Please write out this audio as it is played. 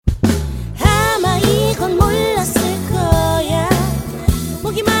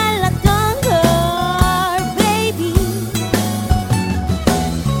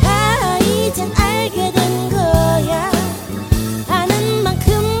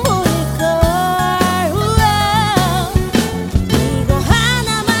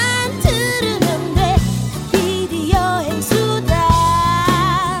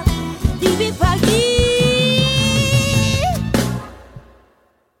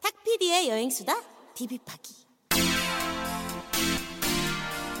PD의 여행수다 디비파기.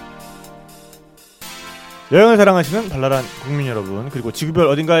 여행을 사랑하시는 발랄한 국민 여러분, 그리고 지구별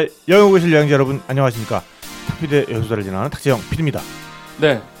어딘가에 여행 오고 계실 여행자 여러분, 안녕하십니까. 탁피디의 여행수다를 진행하는 탁재영 PD입니다.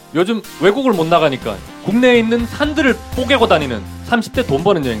 네, 요즘 외국을 못 나가니까 국내에 있는 산들을 뽀개고 다니는 30대 돈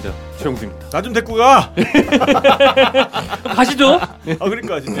버는 여행자 최용수입니다. 나 좀 데리고 가! 가시죠?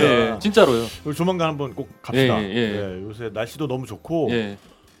 그러니까 진짜. 예, 진짜로요. 조만간 한번 꼭 갑시다. 예. 요새 날씨도 너무 좋고 예.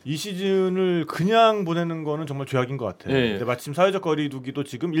 이 시즌을 그냥 보내는 거는 정말 죄악인 것 같아요. 예. 근데 마침 사회적 거리두기도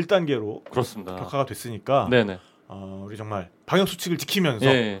지금 1단계로 그렇습니다. 격화가 됐으니까 네네. 우리 정말 방역 수칙을 지키면서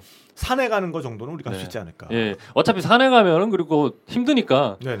산에 가는 거 정도는 우리가 할 수 있지 않을까. 예. 어차피 산에 가면은 그리고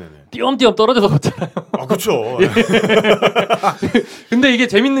힘드니까 네네네. 띄엄띄엄 떨어져서 걷잖아요. 그렇죠. 근데 이게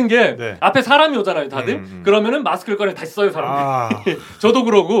재밌는 게 네. 앞에 사람이 오잖아요, 다들. 그러면은 마스크를 꺼내 다시 써요, 사람들이. 저도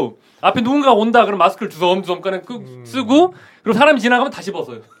그러고 앞에 누군가 온다 그럼 마스크를 주섬주섬 꺼내 쓰고 그리고 사람이 지나가면 다시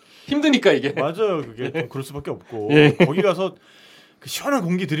벗어요. 힘드니까 이게. 맞아요. 그게 좀 그럴 수밖에 없고. 예. 거기 가서 그 시원한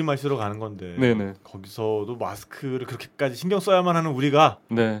공기 들이마시러 가는 건데 네네. 거기서도 마스크를 그렇게까지 신경 써야만 하는 우리가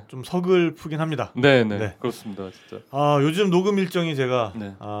네. 좀 서글프긴 합니다. 네네. 네. 그렇습니다, 진짜. 요즘 녹음 일정이 제가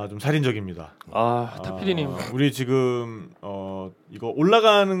네. 좀 살인적입니다. 탁피디님. 우리 지금 이거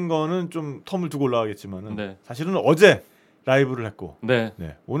올라가는 거는 좀 텀을 두고 올라가겠지만은 네. 사실은 어제 라이브를 했고 네.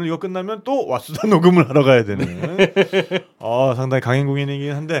 오늘 이거 끝나면 또 왓수다 녹음을 하러 가야 되는 상당히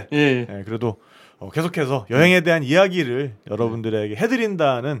강행군인이긴 한데 그래도 계속해서 여행에 대한 이야기를 여러분들에게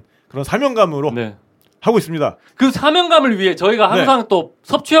해드린다는 그런 사명감으로 하고 있습니다. 그 사명감을 위해 저희가 항상 또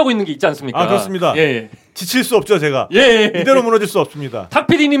섭취하고 있는 게 있지 않습니까? 그렇습니다. 지칠 수 없죠, 제가. 이대로 무너질 수 없습니다.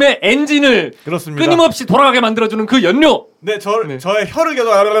 탁피디님의 엔진을 그렇습니다. 끊임없이 돌아가게 만들어주는 그 연료. 저의 혀를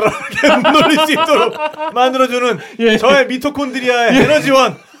계속 이렇게 물릴 수 있도록 만들어주는 저의 미토콘드리아의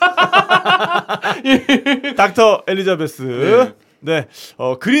에너지원. 닥터 엘리자베스.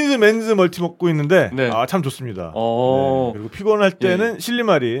 그린즈 맨즈 멀티 먹고 있는데 참 좋습니다. 그리고 피곤할 때는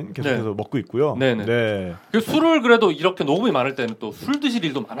실리마린 계속해서 먹고 있고요. 그 술을 그래도 이렇게 녹음이 많을 때는 또 술 드실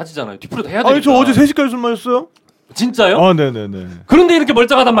일도 많아지잖아요. 뒤풀이도 해야 되니까. 저 어제 3시까지 술 마셨어요. 진짜요? 네네네. 그런데 이렇게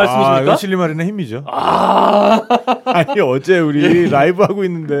멀쩡하단 말씀이십니까? 이건 실리마린의 힘이죠. 아니 어제 우리 라이브 하고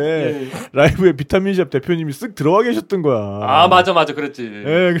있는데 라이브에 비타민샵 대표님이 쓱 들어와 계셨던 거야. 맞아 그랬지.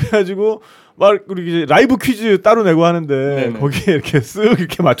 그래가지고 우리 이제 라이브 퀴즈 따로 내고 하는데 거기에 이렇게 쓱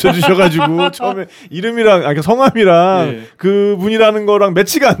이렇게 맞춰주셔가지고 처음에 이름이랑 성함이랑 그 분이라는 거랑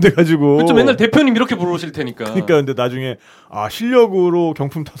매치가 안 돼가지고. 그렇죠. 맨날 대표님 이렇게 부르실 테니까. 그러니까 근데 나중에 실력으로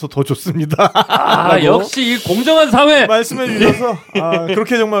경품 타서 더 좋습니다. 역시 이 공정한 사회 말씀해 주셔서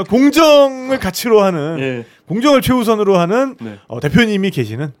그렇게 정말 공정을 가치로 하는 공정을 최우선으로 하는 대표님이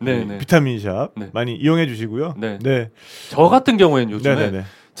계시는 비타민샵 많이 이용해 주시고요. 저 같은 경우에는 요즘에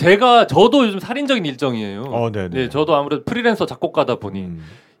저도 요즘 살인적인 일정이에요. 저도 아무래도 프리랜서 작곡가다 보니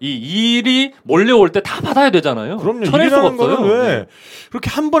이 일이 몰려올 때 다 받아야 되잖아요. 그럼요. 쳐낼 수가 없어요. 왜 그렇게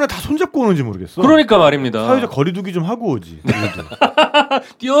한 번에 다 손잡고 오는지 모르겠어. 그러니까 말입니다. 사회적 거리두기 좀 하고 오지.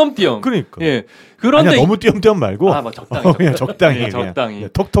 띄엄띄엄. 그러니까. 그런데 너무 띄엄띄엄 말고. 적당히. 그냥 적당히.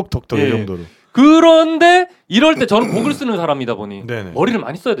 톡톡톡톡 이 정도로. 그런데 이럴 때 저는 곡을 쓰는 사람이다 보니 머리를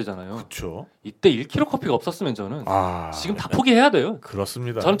많이 써야 되잖아요. 그렇죠. 이때 1kg 커피가 없었으면 저는 지금 다 포기해야 돼요.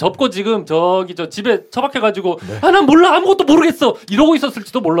 그렇습니다. 저는 접고 지금 저 집에 처박혀가지고 난 몰라 아무것도 모르겠어 이러고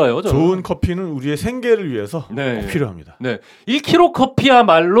있었을지도 몰라요. 저는. 좋은 커피는 우리의 생계를 위해서 꼭 필요합니다. 1kg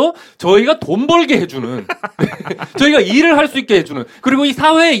커피야말로 저희가 돈 벌게 해주는 저희가 일을 할 수 있게 해주는 그리고 이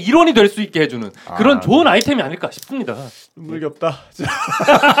사회의 일원이 될 수 있게 해주는 그런 좋은 아이템이 아닐까 싶습니다. 물겹다.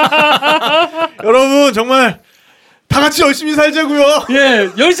 여러분 정말 다 같이 열심히 살자고요.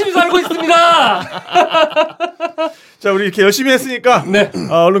 열심히 살고 있습니다. 자, 우리 이렇게 열심히 했으니까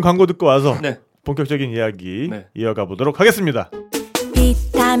얼른 광고 듣고 와서 본격적인 이야기 이어가 보도록 하겠습니다.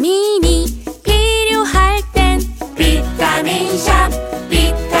 비타민이 필요할 땐 비타민샵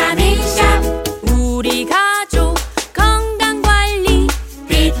우리 가족 건강관리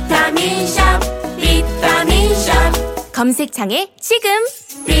비타민샵 검색창에 지금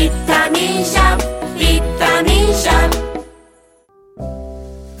비타민샵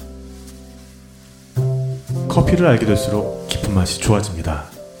커피를 알게 될수록 깊은 맛이 좋아집니다.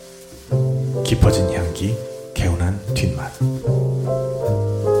 깊어진 향기, 개운한 뒷맛.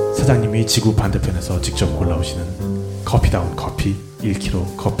 사장님이 지구 반대편에서 직접 골라오시는 커피다운 커피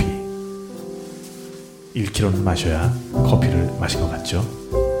 1kg 커피. 1kg는 마셔야 커피를 마신 것 같죠?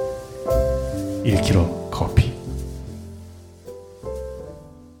 1kg 커피.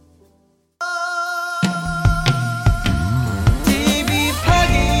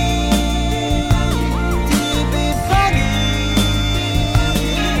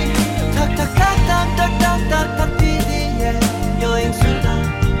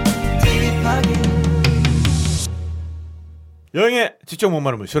 여행의 직접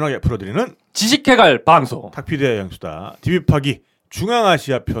목마름을 시원하게 풀어드리는 지식해갈 방송 탁피디의 여행수다 디비파기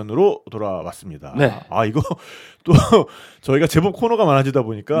중앙아시아 편으로 돌아왔습니다. 네. 이거 또 저희가 제법 코너가 많아지다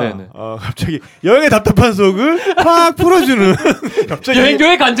보니까 네네. 갑자기 여행의 답답한 속을 확 풀어주는 갑자기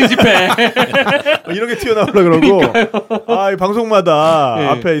여행교회 간증 집회 이런 게 튀어나오려 그러고 이 방송마다 네.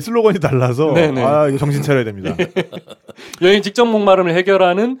 앞에 슬로건이 달라서 네네. 이거 정신 차려야 됩니다. 여행 직접 목마름을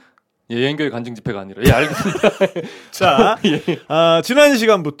해결하는 여행교회 간증 집회가 아니라 알겠습니다. 자, 지난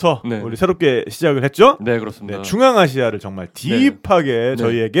시간부터 네. 우리 새롭게 시작을 했죠. 네 그렇습니다. 네, 중앙아시아를 정말 딥하게 네.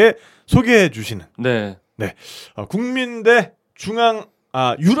 저희에게 소개해 주시는 네. 국민대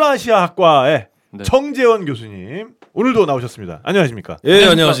유라시아 학과의 네. 정재원 교수님 오늘도 나오셨습니다. 안녕하십니까? 예,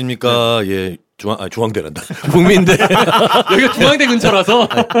 안녕하십니까? 예, 중앙대란다. 국민대. 여기가 중앙대 근처라서.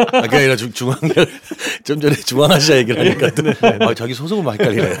 그게 아니라 중앙대. 좀 전에 중앙아시아 얘기를 하니까. 자기 소속은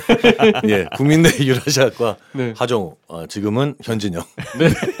헷갈리네. 예, 국민대 유라시아학과 네. 하정우. 지금은 현진영. 네.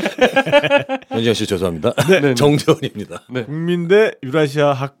 현진영 씨 죄송합니다. 네. 정재원입니다. 네. 국민대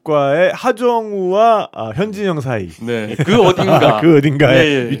유라시아 학과의 하정우와 현진영 사이. 네. 그 어딘가. 그 어딘가에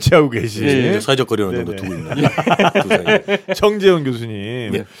예. 위치하고 계신 예. 사회적 거리는 정도 두고 있는. 두 사이. 정재원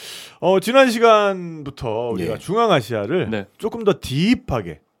교수님. 예. 지난 시간부터 우리가 예. 중앙아시아를 네. 조금 더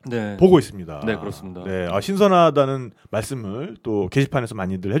딥하게 네. 보고 있습니다. 네, 그렇습니다. 네, 신선하다는 말씀을 또 게시판에서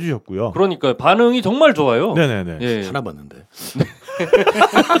많이들 해주셨고요. 그러니까 반응이 정말 좋아요. 네네네. 예. 하나 봤는데.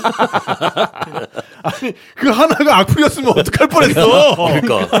 아니 그 하나가 악플이었으면 어떡할 뻔했어.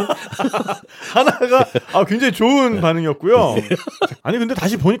 그러니까. 하나가 굉장히 좋은 반응이었고요. 아니 근데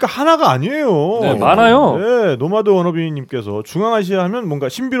다시 보니까 하나가 아니에요. 네, 많아요. 네, 노마드 워너비님께서 중앙아시아 하면 뭔가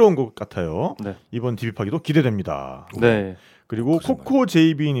신비로운 것 같아요. 네. 이번 디비파기도 기대됩니다. 네. 그리고 코코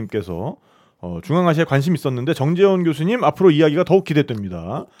JB님께서 중앙아시아에 관심 있었는데 정재원 교수님 앞으로 이야기가 더욱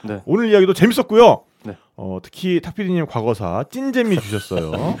기대됩니다. 네. 오늘 이야기도 재밌었고요. 네. 특히 탁피디님 과거사 찐재미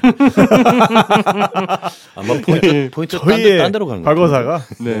주셨어요. 아마 포인트 저희의 딴 데로 가는 거 과거사가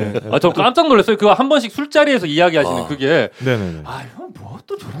네. 저 깜짝 놀랐어요. 그거 한 번씩 술자리에서 이야기하시는 그게 네네네. 형 뭐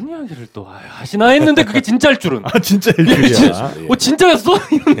또 저런 이야기를 또 하시나 했는데 그게 진짜일 줄은. 진짜 일줄이야. 진짜였어?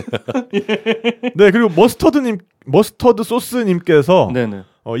 네 그리고 머스터드 소스님께서 네네.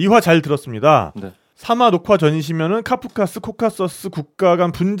 2화 잘 들었습니다. 네. 3화 녹화 전이시면은 카프카스, 코카서스 국가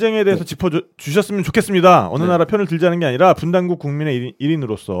간 분쟁에 대해서 짚어주셨으면 좋겠습니다. 어느 네. 나라 편을 들자는 게 아니라 분단국 국민의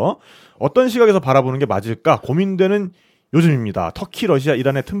일인으로서 어떤 시각에서 바라보는 게 맞을까 고민되는 요즘입니다. 터키, 러시아,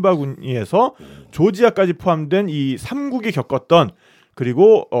 이란의 틈바구니에서 조지아까지 포함된 이 3국이 겪었던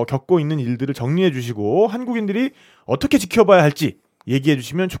그리고 겪고 있는 일들을 정리해 주시고 한국인들이 어떻게 지켜봐야 할지 얘기해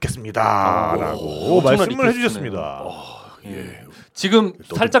주시면 좋겠습니다. 라고 말씀을 해주셨습니다. 예. 지금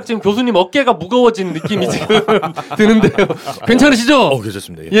살짝 지금 교수님 어깨가 무거워진 느낌이 지금 드는데요. 괜찮으시죠?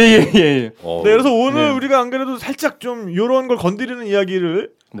 괜찮습니다. 예. 네, 그래서 오늘 네. 우리가 안 그래도 살짝 좀 이런 걸 건드리는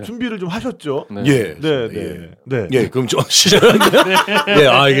이야기를 네. 준비를 좀 하셨죠. 네. 예. 네. 예, 그럼 좀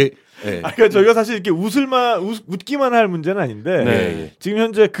시작할까요? 예, 이게. 예. 그러니까 저희가 사실 이렇게 웃기만 할 문제는 아닌데 네. 지금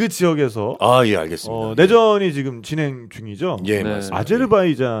현재 그 지역에서 예, 알겠습니다. 내전이 지금 진행 중이죠. 예, 네. 맞습니다.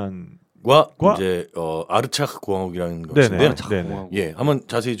 아제르바이잔 과 이제 아르차크 공화국이라는 것인데요. 네네. 예, 한번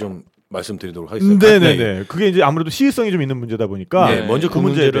자세히 좀 말씀드리도록 하겠습니다. 네네네. 그게 이제 아무래도 시의성이 좀 있는 문제다 보니까 예, 먼저 그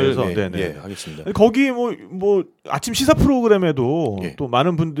문제에 대해서 하겠습니다. 거기 뭐 아침 시사 프로그램에도 예. 또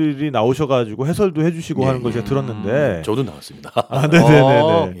많은 분들이 나오셔가지고 해설도 해주시고 하는 걸 제가 들었는데 저도 나왔습니다.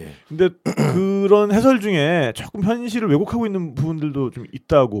 네네네. 예. 근데 그런 해설 중에 조금 현실을 왜곡하고 있는 부분들도 좀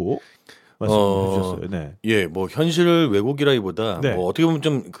있다고 말씀해 주셨어요. 네. 예, 뭐 현실을 왜곡이라기보다 네. 뭐 어떻게 보면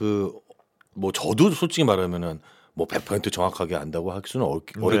좀 뭐 저도 솔직히 말하면은 뭐 100% 정확하게 안다고 할 수는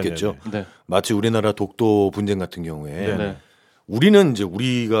어렵겠죠. 네. 마치 우리나라 독도 분쟁 같은 경우에 네. 우리는 이제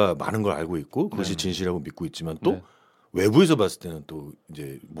우리가 많은 걸 알고 있고 그것이 진실이라고 믿고 있지만 또 네. 외부에서 봤을 때는 또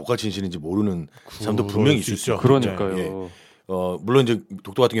이제 뭐가 진실인지 모르는 사람도 분명히 있을 수 있죠. 그러니까요. 예. 물론 이제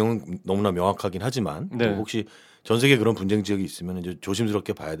독도 같은 경우는 너무나 명확하긴 하지만 네. 또 혹시 전 세계 그런 분쟁 지역이 있으면 이제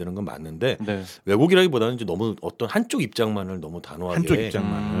조심스럽게 봐야 되는 건 맞는데 네. 왜곡이라기보다는 이제 너무 어떤 한쪽 입장만을 너무 단호하게 한쪽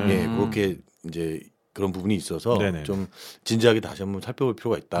입장만을. 예, 그렇게 이제 그런 부분이 있어서 네네. 좀 진지하게 다시 한번 살펴볼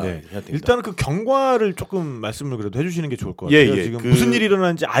필요가 있다. 네. 해야 됩니다. 일단은 그 경과를 조금 말씀을 그래도 해주시는 게 좋을 것 같아요. 예, 지금 그- 무슨 일이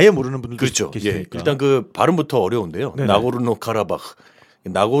일어나는지 아예 모르는 분들도 그렇죠. 예, 계시니까. 일단 그 발음부터 어려운데요. 네네. 나고르노 카라바흐.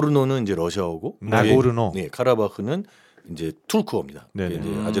 나고르노는 이제 러시아어고, 나고르노. 예, 카라바흐는 이제 투르크어입니다. 네네.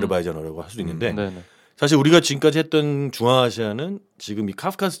 이제 아제르바이잔어라고 할 수도 있는데 네. 사실 우리가 지금까지 했던 중앙아시아는 지금 이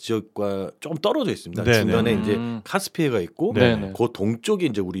카프카스 지역과 조금 떨어져 있습니다. 네네. 중간에 이제 음. 카스피해가 있고 네네. 그 동쪽에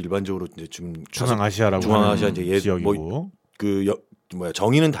이제 우리 일반적으로 이제 좀 중앙아시아라고 중앙아시아 하는 이제 지역이고.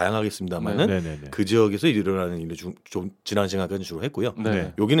 정의는 다양하겠습니다만은 네네네. 그 지역에서 일어나는 일을 좀 지난 시간까지 주로 했고요. 네.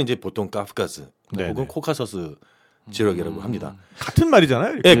 네. 여기는 이제 보통 카프카스 네네. 혹은 코카서스 지역이라고 합니다. 같은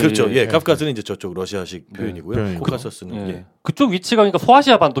말이잖아요. 예, 그렇죠. 예, 카프카스는 이제 저쪽 러시아식 표현이고요. 코카서스는 예. 그쪽 위치가 그러니까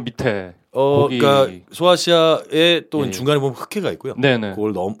소아시아 반도 밑에. 그러니까 소아시아에 또 중간에 보면 흑해가 있고요. 네네.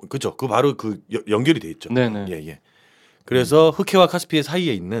 그걸 그렇죠. 그 바로 연결이 돼 있죠. 네네. 예. 그래서 흑해와 카스피해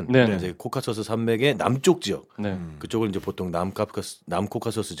사이에 있는 네네. 이제 코카서스 산맥의 남쪽 지역, 네. 그쪽을 이제 보통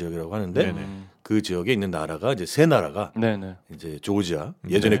남코카서스 지역이라고 하는데 네네. 그 지역에 있는 나라가 이제 세 나라가 네네. 이제 조지아,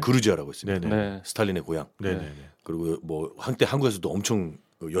 예전에 네. 그루지아라고 했습니다. 네. 스탈린의 고향. 네네. 그리고 뭐 한때 한국에서도 엄청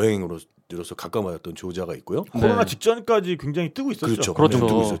여행으로서 가까워졌던 조지아가 있고요. 코로나 직전까지 굉장히 뜨고 있었죠. 그렇죠. 그렇죠.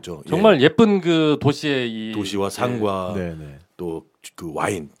 뜨고 있었죠. 정말 예쁜 그 도시의 이 도시와 산과 네네. 또 그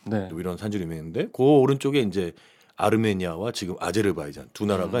와인 네. 또 이런 산지로 유명했는데 그 오른쪽에 이제 아르메니아와 지금 아제르바이잔 두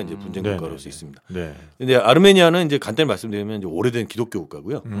나라가 이제 분쟁 국가로서 있습니다. 네. 근데 아르메니아는 이제 간단히 말씀드리면 이제 오래된 기독교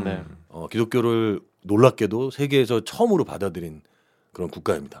국가고요. 네. 기독교를 놀랍게도 세계에서 처음으로 받아들인 그런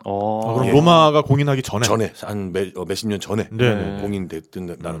국가입니다. 그럼 로마가 공인하기 전에 한 몇십 년 전에 네네.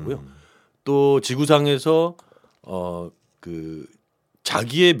 공인됐던 나라고요. 또 지구상에서 그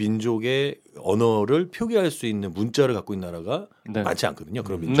자기의 민족의 언어를 표기할 수 있는 문자를 갖고 있는 나라가 네. 많지 않거든요.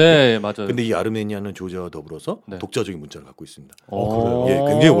 그런 민족. 네, 맞아요. 근데 이 아르메니아는 조지아와 더불어서 네. 독자적인 문자를 갖고 있습니다. 그래요? 예,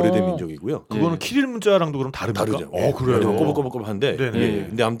 굉장히 오래된 민족이고요. 그거는 예. 키릴 문자랑도 그럼 다릅니까? 다르죠. 그래요. 꼬불꼬불꼬불한데. 네네. 예.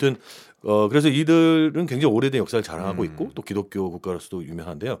 근데 아무튼 그래서 이들은 굉장히 오래된 역사를 자랑하고 있고 또 기독교 국가로서도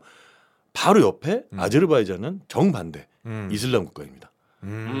유명한데요. 바로 옆에 아제르바이잔은 정반대 이슬람 국가입니다.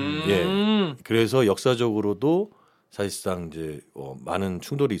 예. 그래서 역사적으로도 사실상 이제 많은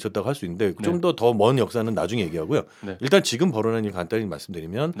충돌이 있었다고 할 수 있는데 좀 더 먼 역사는 나중에 얘기하고요. 네. 일단 지금 벌어난 일 간단히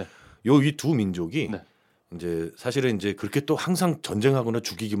말씀드리면 네. 요 이 두 민족이 네. 이제 사실은 이제 그렇게 또 항상 전쟁하거나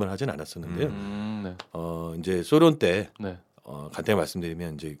죽이기만 하진 않았었는데요. 네. 이제 소련 때 네. 간단히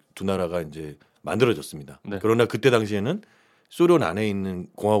말씀드리면 이제 두 나라가 이제 만들어졌습니다. 네. 그러나 그때 당시에는 소련 안에 있는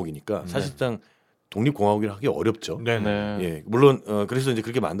공화국이니까 사실상 독립공화국이라 하기 어렵죠. 네네. 네. 예, 물론 그래서 이제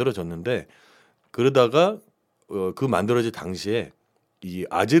그렇게 만들어졌는데 그러다가 그 만들어질 당시에 이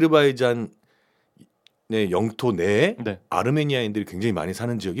아제르바이잔의 영토 내에 네. 아르메니아인들이 굉장히 많이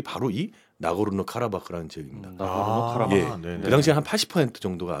사는 지역이 바로 이 나고르노 카라바흐라는 지역입니다. 나고르노 예, 카라바흐. 네네. 그 당시에 한 80%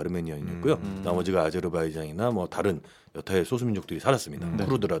 정도가 아르메니아인이었고요. 나머지가 아제르바이잔이나 뭐 다른 여타의 소수민족들이 살았습니다.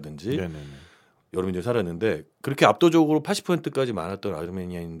 쿠르드라든지 네네네. 여러 민족이 살았는데 그렇게 압도적으로 80%까지 많았던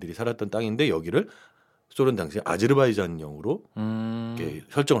아르메니아인들이 살았던 땅인데 여기를 소련 당시에 아제르바이잔령으로 이렇게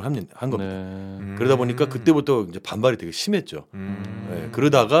설정을 한 겁니다. 네. 그러다 보니까 그때부터 이제 반발이 되게 심했죠. 예,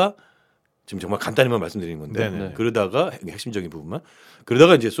 그러다가 지금 정말 간단히만 말씀드리는 건데 네네. 그러다가 핵심적인 부분만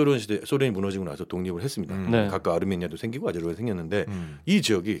그러다가 이제 소련이 무너지고 나서 독립을 했습니다. 네. 각각 아르메니아도 생기고 아제르바이잔도 생겼는데 이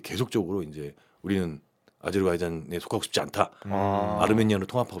지역이 계속적으로 이제 우리는 아제르바이잔에 속하고 싶지 않다. 아르메니아로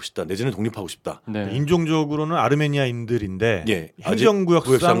통합하고 싶다. 내지는 독립하고 싶다. 네. 인종적으로는 아르메니아인들인데 예,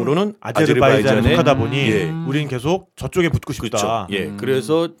 행정구역상으로는 아제르바이잔에 아제르바이잔에 속하다 보니 예. 우린 계속 저쪽에 붙고 싶다. 그렇죠. 예,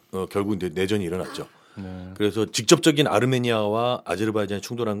 그래서 결국 이제 내전이 일어났죠. 네. 그래서 직접적인 아르메니아와 아제르바이잔이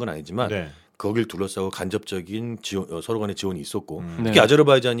충돌한 건 아니지만 네. 거길 둘러싸고 간접적인 서로 간의 지원이 있었고 특히 네.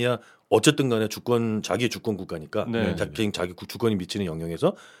 아제르바이잔이야 어쨌든 간에 자기의 주권 국가니까 네. 자기 주권이 미치는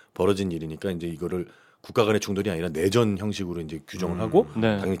영역에서 벌어진 일이니까 이제 이거를 국가 간의 충돌이 아니라 내전 형식으로 이제 규정을 하고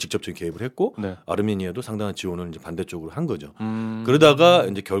네. 당연히 직접적인 개입을 했고 네. 아르메니아도 상당한 지원을 이제 반대쪽으로 한 거죠. 그러다가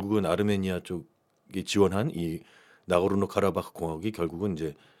이제 결국은 아르메니아 쪽이 지원한 이 나고르노 카라바흐 공화국이 결국은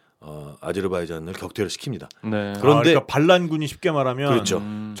이제 아제르바이잔을 격퇴를 시킵니다. 네. 그런데 그러니까 반란군이 쉽게 말하면 그렇죠.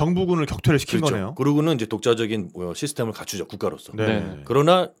 정부군을 격퇴를 시킨 그렇죠. 거네요. 그리고는 이제 독자적인 시스템을 갖추죠 국가로서. 네. 네.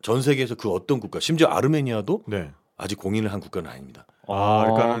 그러나 전 세계에서 그 어떤 국가, 심지어 아르메니아도 네. 아직 공인을 한 국가는 아닙니다.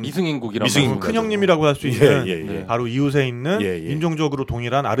 그러니까는 미승인국이라고. 미승인국. 큰 형님이라고 할 수 있는 네. 바로 이웃에 있는 예, 예. 인종적으로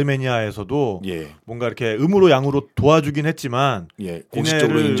동일한 아르메니아에서도 예, 뭔가 이렇게 음으로 양으로 도와주긴 했지만 예,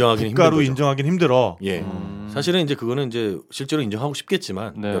 공식적으로 니네를 인정하기는 힘든 국가로 거죠. 인정하긴 힘들어. 예, 사실은 이제 그거는 이제 실제로 인정하고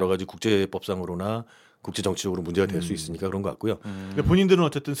싶겠지만 네. 여러 가지 국제법상으로나 국제 정치적으로 문제가 될 수 있으니까 그런 것 같고요. 근데 본인들은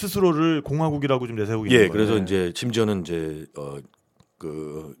어쨌든 스스로를 공화국이라고 좀 내세우고 있는 예, 거예요. 그래서 네. 이제 심지어는 이제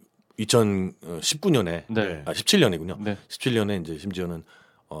그 2019년에 네. 17년이군요. 네. 17년에 이제 심지어는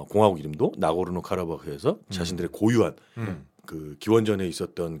공화국 이름도 나고르노 카라바흐에서 자신들의 고유한 그 기원전에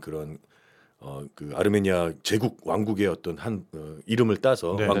있었던 그런 그 아르메니아 제국 왕국의 어떤 한 이름을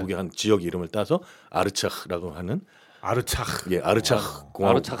따서 네. 왕국의 한 지역 이름을 따서 아르차흐라고 하는 아르차흐. 예, 아르차흐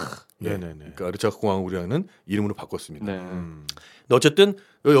공화국. 아르차흐. 예, 네네네. 그러니까 아르차흐 공화국이라는 이름으로 바꿨습니다. 네. 근데 어쨌든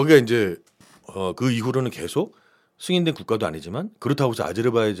여기가 이제 그 이후로는 계속 승인된 국가도 아니지만 그렇다고 해서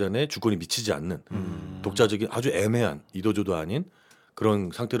아제르바이잔의 주권이 미치지 않는 독자적인 아주 애매한 이도저도 아닌 그런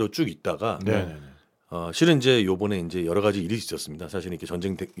상태로 쭉 있다가 네네네. 실은 이제 요번에 이제 여러 가지 일이 있었습니다. 사실 이렇게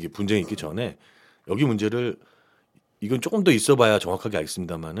이게 분쟁이 있기 전에 여기 문제를 이건 조금 더 있어봐야 정확하게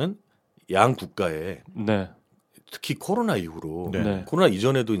알겠습니다만은 양 국가에 네. 특히 코로나 이후로 네. 코로나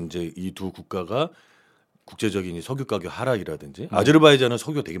이전에도 이제 이 두 국가가 국제적인 석유 가격 하락이라든지 아제르바이잔은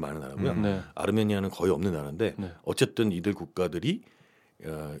석유가 되게 많은 나라고요. 아르메니아는 거의 없는 나라인데 어쨌든 이들 국가들이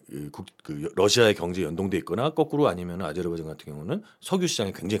러시아의 경제에 연동돼 있거나 거꾸로 아니면 아제르바이잔 같은 경우는 석유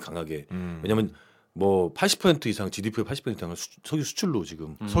시장이 굉장히 강하게 왜냐하면 뭐 80% 이상 GDP의 80% 이상은 석유 수출로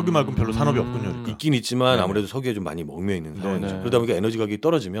지금 석유 말고는 별로 산업이 없군요. 있긴 있지만 아무래도 석유에 좀 많이 얽매여 있는 상황이죠. 그러다 보니까 에너지 가격이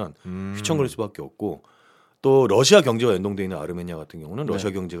떨어지면 휘청거릴 수밖에 없고 또 러시아 경제와 연동돼 있는 아르메니아 같은 경우는 러시아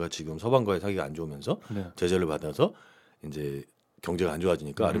경제가 지금 서방과의 사이가 안 좋으면서 제재를 받아서 이제 경제가 안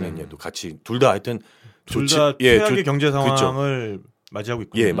좋아지니까 아르메니아도 같이 둘 다 하여튼 둘 다 최악의 경제 상황을 그렇죠. 맞이하고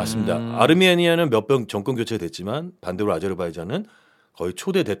있군요. 예, 맞습니다. 아르메니아는 몇 번 정권 교체가 됐지만 반대로 아제르바이잔은 거의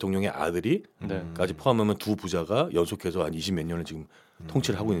초대 대통령의 아들이까지 포함하면 두 부자가 연속해서 한 20몇 년을 지금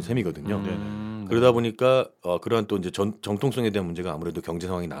통치를 하고 있는 셈이거든요. 그러다 보니까 그러한 또 이제 정통성에 대한 문제가 아무래도 경제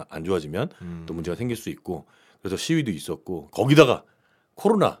상황이 안 좋아지면 또 문제가 생길 수 있고 그래서 시위도 있었고 거기다가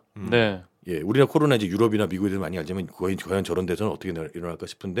코로나. 예, 우리나라 코로나 이제 유럽이나 미국에서 많이 알지만 과연 저런 데서는 어떻게 일어날까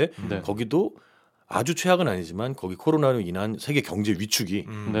싶은데 거기도 아주 최악은 아니지만 거기 코로나로 인한 세계 경제 위축이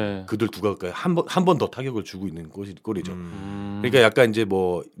그들 두 국가에 한 번 더 타격을 주고 있는 꼴이죠. 그러니까 약간 이제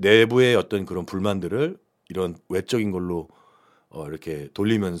뭐 내부의 어떤 그런 불만들을 이런 외적인 걸로 이렇게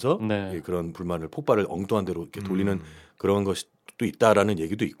돌리면서 그런 불만을 폭발을 엉뚱한 대로 이렇게 돌리는 그런 것이 또 있다라는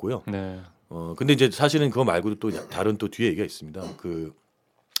얘기도 있고요. 근데 이제 사실은 그거 말고도 또 다른 또 뒤에 얘기가 있습니다.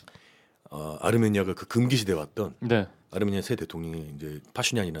 아르메니아가 그 금기시대 왔던 아르메니아 새 대통령이 이제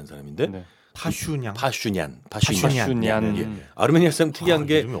파슈냔이라는 사람인데. 파슈냔. 예. 아르메니아 사람 특이한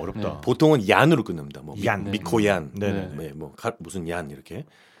게 어렵다. 보통은 얀으로 끝납니다. 뭐 미코얀, 뭐 무슨 얀 이렇게.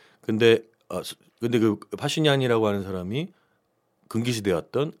 근데 그 파슈냔이라고 하는 사람이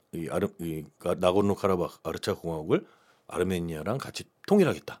금기시대였던 이 나고르노 카라바흐 아르차 공화국을 아르메니아랑 같이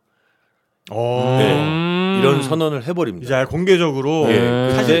통일하겠다. 이런 선언을 해버립니다. 이제 공개적으로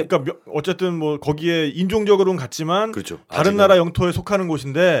사실 그러니까 어쨌든 뭐 거기에 인종적으로는 같지만 그렇죠. 다른 나라 영토에 속하는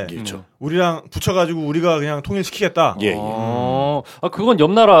곳인데 그렇죠. 우리랑 붙여가지고 우리가 그냥 통일시키겠다. 그건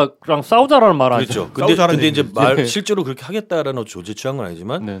옆 나라랑 싸우자라는 말 아니죠? 그렇죠. 근데 이제 실제로 그렇게 하겠다라는 조치 취한 건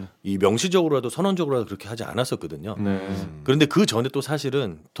아니지만 이 명시적으로라도 선언적으로라도 그렇게 하지 않았었거든요. 그런데 그 전에 또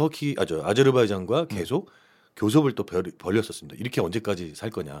사실은 아제르바이잔과 계속 교섭을 또 벌였었습니다. 이렇게 언제까지 살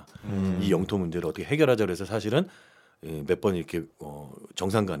거냐. 이 영토 문제를 어떻게 해결하자 그래서 사실은 몇 번 이렇게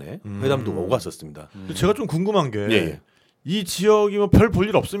정상 간에 회담도 오고 갔었습니다. 제가 좀 궁금한 게 이 지역이 뭐 별 볼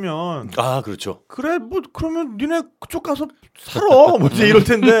일 없으면 그렇죠. 그래 뭐 그러면 니네 그쪽 가서 살아 뭐 이제 이럴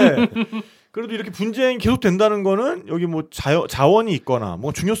텐데 그래도 이렇게 분쟁이 계속 된다는 거는 여기 뭐 자원이 있거나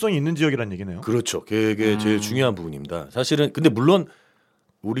뭐 중요성이 있는 지역이라는 얘기네요. 그렇죠. 그게 제일 중요한 부분입니다. 사실은 근데 물론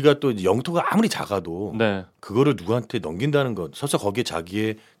우리가 또 영토가 아무리 작아도 그거를 누구한테 넘긴다는 것, 설사 거기에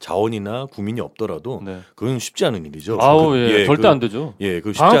자기의 자원이나 국민이 없더라도 그건 쉽지 않은 일이죠. 절대 안 되죠.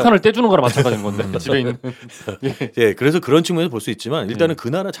 방앗간을 떼주는 거랑 마찬가지인 건데 집에 있는. 그래서 그런 측면에서 볼 수 있지만 일단은 그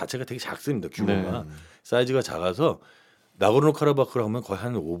나라 자체가 되게 작습니다. 규모가 사이즈가 작아서 나고르노 카라바흐를 하면 거의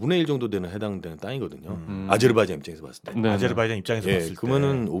한 5분의 1 정도 해당되는 땅이거든요. 아제르바이잔 입장에서 봤을 때. 아제르바이잔 입장에서 봤을 때.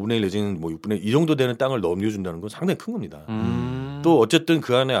 그러면은 5분의 1 내지는 뭐 6분의 1 이 정도 되는 땅을 넘겨준다는 건 상당히 큰 겁니다. 또 어쨌든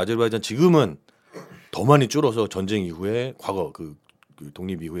그 안에 아제르바이잔 지금은 더 많이 줄어서 전쟁 이후에 과거 그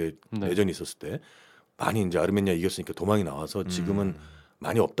독립 이후에 내전이 있었을 때 많이 이제 아르메니아 이겼으니까 도망이 나와서 지금은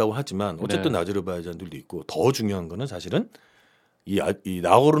많이 없다고 하지만 어쨌든 아제르바이잔들도 있고 더 중요한 거는 사실은 이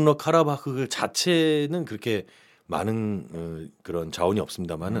나고르노 카라바흐 자체는 그렇게 많은 그런 자원이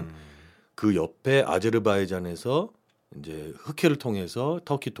없습니다만은 그 옆에 아제르바이잔에서 이제 흑해를 통해서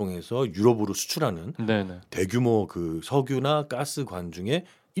터키 통해서 유럽으로 수출하는 대규모 그 석유나 가스관 중에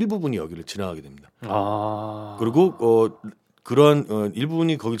일부분이 여기를 지나가게 됩니다. 그리고 그런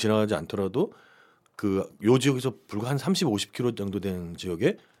일부분이 거기 지나가지 않더라도 요 지역에서 불과 한 30, 50km 정도 되는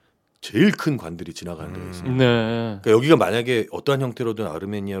지역에 제일 큰 관들이 지나가는 데가 있습니다. 그러니까 여기가 만약에 어떠한 형태로든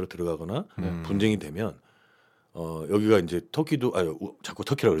아르메니아로 들어가거나 분쟁이 되면 여기가 이제 터키도 자꾸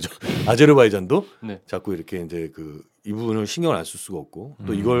터키라고 그러죠. 아제르바이잔도 자꾸 이렇게 이제 이 부분을 신경을 안 쓸 수가 없고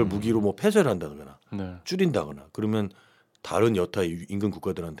또 이걸 무기로 뭐 폐쇄를 한다거나 줄인다거나 그러면 다른 여타 인근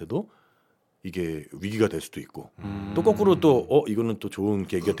국가들한테도 이게 위기가 될 수도 있고 또 거꾸로 또 이거는 또 좋은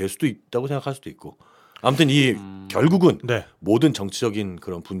계기가 될 수도 있다고 생각할 수도 있고 아무튼 이 결국은 모든 정치적인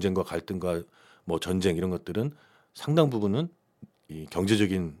그런 분쟁과 갈등과 뭐 전쟁 이런 것들은 상당 부분은 이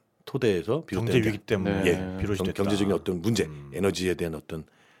경제적인 토대에서 비롯된 경제 위기 때문에 비롯이 됐다. 경제적인 어떤 문제, 에너지에 대한 어떤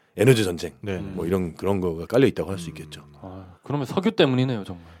에너지 전쟁, 뭐 그런 거가 깔려 있다고 할 수 있겠죠. 그러면 석유 때문이네요,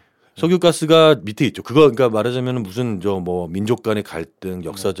 정말. 석유 가스가 밑에 있죠. 그러니까 말하자면 무슨 뭐 민족 간의 갈등,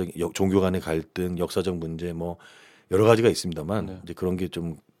 종교 간의 갈등, 역사적 문제 뭐 여러 가지가 있습니다만 이제 그런 게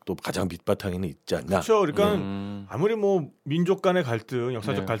좀 또 가장 밑바탕에는 있지 않냐. 그렇죠. 그러니까 아무리 뭐 민족 간의 갈등,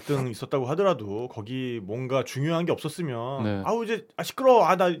 역사적 네. 갈등 있었다고 하더라도 거기 뭔가 중요한 게 없었으면 네. 아우 이제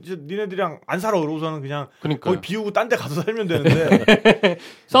시끄러워. 나 이제 니네들이랑 안 살아. 그러고서는 그냥 그러니까 거기 비우고 딴 데 가서 살면 되는데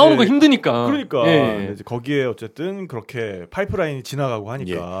싸우는 거 네. 힘드니까. 그러니까 예. 근데 이제 거기에 어쨌든 그렇게 파이프라인이 지나가고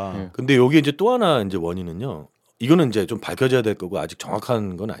하니까 예. 근데 여기 이제 또 하나 이제 원인은요. 이거는 이제 좀 밝혀져야 될 거고 아직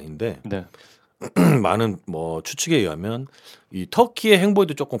정확한 건 아닌데 네. 많은 뭐 추측에 의하면 이 터키의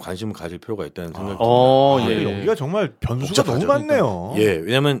행보에도 조금 관심을 가질 필요가 있다는 생각이 듭니다. 여기가 정말 변수가 너무 복잡하죠. 많네요. 예,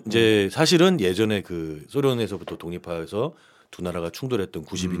 왜냐하면 이제 사실은 예전에 그 소련에서부터 독립하여서 두 나라가 충돌했던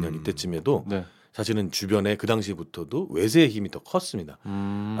 92년 이때쯤에도 네. 사실은 주변에 그 당시부터도 외세의 힘이 더 컸습니다.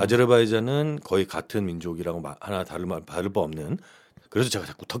 아제르바이잔은 거의 같은 민족이라고 하나 다를 바 없는. 그래서 제가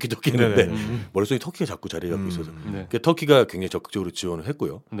자꾸 터키 했는데 머릿속에 터키가 자꾸 자리 잡고 있어서 그러니까 터키가 굉장히 적극적으로 지원을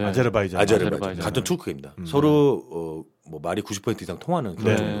했고요. 네. 아제르바이잔 같은 투르크입니다. 서로 뭐 말이 90% 이상 통하는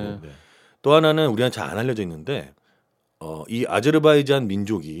그런 정도로. 네. 또 하나는 우리한테 잘 안 알려져 있는데 이 아제르바이잔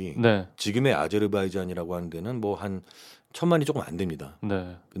민족이 네. 지금의 아제르바이잔이라고 하는 데는 뭐 한 1000만이 조금 안 됩니다.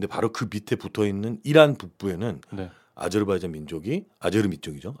 네. 근데 바로 그 밑에 붙어 있는 이란 북부에는 네. 아제르바이잔 민족이 아제르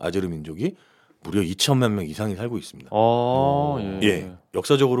민족이 무려 2천만 명 이상이 살고 있습니다. 예.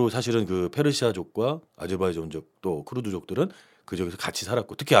 역사적으로 사실은 그 페르시아족과 아제르바이잔족 또 쿠르드족들은 그 지역에서 같이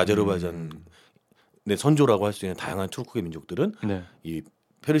살았고 특히 아제르바이잔의 선조라고 할 수 있는 다양한 투르크의 민족들은 네. 이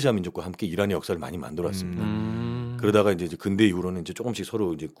페르시아 민족과 함께 이란의 역사를 많이 만들어왔습니다. 그러다가 이제 근대 이후로는 이제 조금씩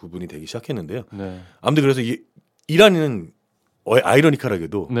서로 이제 구분이 되기 시작했는데요. 네. 아무튼 그래서 이란은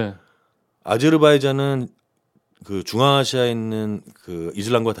아이러니컬하게도 네. 아제르바이잔은 그 중앙아시아에 있는 그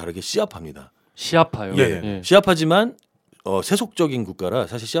이슬람과 다르게 시아파입니다. 시아파요. 예. 예. 시아파지만 세속적인 국가라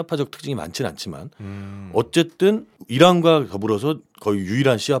사실 시아파적 특징이 많지는 않지만 어쨌든 이란과 더불어서 거의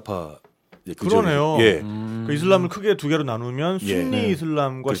유일한 시아파. 그러네요. 예. 그 이슬람을 크게 두 개로 나누면 순니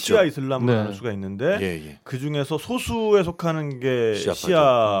이슬람과 그렇죠. 시아 이슬람으로 네. 나눌 수가 있는데 예. 그 중에서 소수에 속하는 게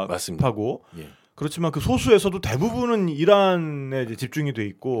시아파죠. 맞습니다. 시아파고 예. 그렇지만 그 소수에서도 대부분은 이란에 이제 집중이 돼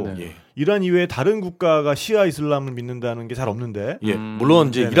있고 네. 예. 이란 이외에 다른 국가가 시아 이슬람을 믿는다는 게 잘 없는데 예. 물론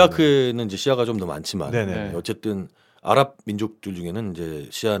이제 네네. 이라크에는 이제 시아가 좀 더 많지만 네네. 어쨌든 아랍 민족들 중에는 이제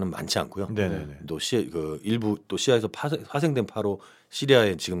시아는 많지 않고요. 네네네. 또 일부 또 시아에서 파생된 파로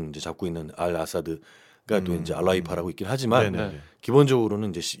시리아에 지금 이제 잡고 있는 알 아사드가 또 이제 알라이파라고 있긴 하지만 네네네.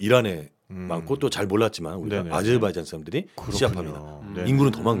 기본적으로는 이제 이란에 많고 또 잘 몰랐지만 우리가 네네. 아제르바이잔 사람들이 그렇군요. 시아파입니다. 네네.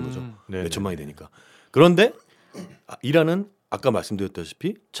 인구는 더 많은 거죠. 네네. 몇 천만이 되니까. 그런데 이란은 아까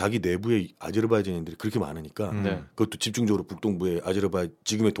말씀드렸다시피 자기 내부에 아제르바이잔인들이 그렇게 많으니까 네. 그것도 집중적으로 북동부의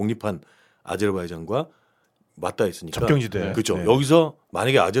지금의 독립한 아제르바이잔과 맞닿아 있으니까 접경지대. 그렇죠. 네. 여기서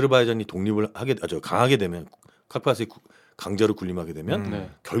만약에 아제르바이잔이 독립을 강하게 되면 카카스의 강자로 군림하게 되면 네.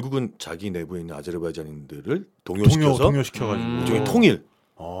 결국은 자기 내부에 있는 아제르바이잔인들을 동요시켜서 동요시켜가지고 일종의 통일.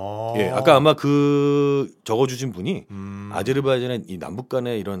 예, 아까 아마 그 적어주신 분이 아제르바이잔의 이 남북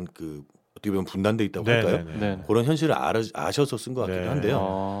간의 이런 그 어떻게 보면 분단돼 있다고 할까요? 네. 그런 현실을 아셔서 쓴 것 같기도 네.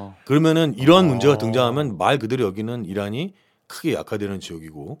 한데요. 그러면은 이런 문제가 등장하면 말 그대로 여기는 이란이 크게 약화되는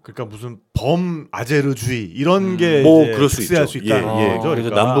지역이고. 그러니까 무슨 범 아제르주의 이런 게 뭐 이제 그럴 수 있죠. 득세할 수 있다는 예. 거죠. 그래서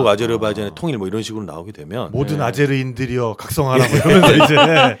그러니까. 남북 아제르바이잔의 통일 뭐 이런 식으로 나오게 되면 모든 아제르인들이여 각성하라 뭐 이러면서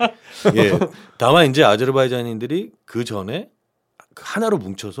이제 예. 다만 이제 아제르바이잔인들이 그 전에 하나로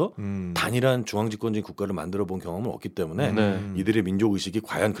뭉쳐서 단일한 중앙집권적인 국가를 만들어 본 경험은 없기 때문에 이들의 민족 의식이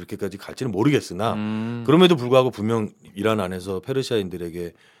과연 그렇게까지 갈지는 모르겠으나 그럼에도 불구하고 분명 이란 안에서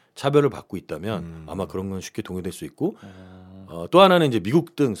페르시아인들에게 차별을 받고 있다면 아마 그런 건 쉽게 동의될 수 있고 또 하나는 이제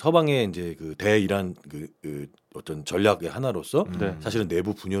미국 등 서방의 이제 그 대이란 그 어떤 전략의 하나로서 사실은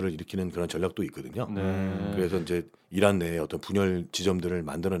내부 분열을 일으키는 그런 전략도 있거든요. 그래서 이제 이란 내에 어떤 분열 지점들을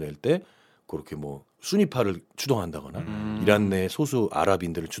만들어낼 때 그렇게 뭐 순위파를 추동한다거나 이란 내 소수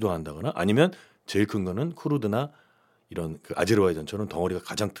아랍인들을 추동한다거나 아니면 제일 큰 거는 쿠르드나 이런 그 아제르바이잔처럼 덩어리가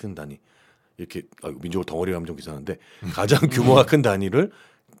가장 큰 단위 이렇게 민족을 덩어리로 하면 좀 이상한데 가장 규모가 큰 단위를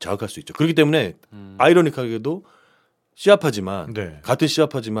장악할 수 있죠. 그렇기 때문에 아이러니하게도 시아파지만 같은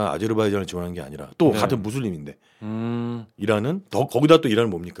시아파지만 아제르바이잔을 지원하는 게 아니라 또 같은 무슬림인데 이란은 거기다 또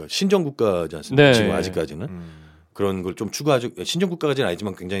이란은 뭡니까 신정 국가지 않습니까? 지금 아직까지는. 그런 걸 좀 추구하죠. 신정 국가까지는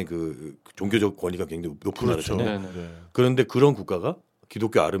아니지만 굉장히 그 종교적 권위가 굉장히 높은 나라잖아요. 그런데 그런 국가가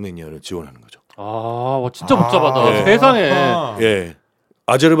기독교 아르메니아를 지원하는 거죠. 아, 진짜 복잡하다. 세상에. 예.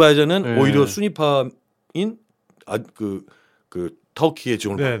 아제르바이잔은 오히려 순위파인 그 터키의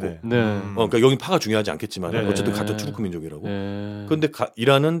지원을 받고. 그러니까 여기 파가 중요하지 않겠지만 어쨌든 같은 투르크 민족이라고. 그런데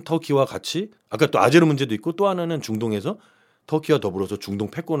이란은 터키와 같이 아까 또 아제르 문제도 있고 또 하나는 중동에서 터키와 더불어서 중동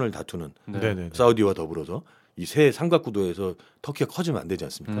패권을 다투는 사우디와 더불어서 이 새 삼각구도에서 터키가 커지면 안 되지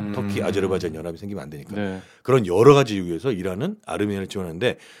않습니까? 터키 아제르바이잔 연합이 생기면 안 되니까. 네. 그런 여러 가지 이유에서 이란은 아르메니아를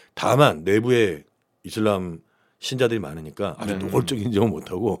지원하는데 다만 내부에 이슬람 신자들이 많으니까 아주 노골적인 지원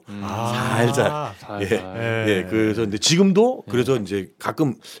못하고 살살. 예. 그래서 근데 지금도 그래서 이제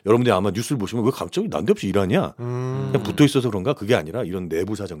가끔 여러분들이 아마 뉴스를 보시면 왜 갑자기 난데없이 이란이야? 그냥 붙어 있어서 그런가? 그게 아니라 이런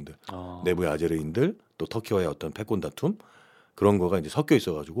내부 사정들, 내부의 아제르인들 또 터키와의 어떤 패권 다툼 그런 거가 이제 섞여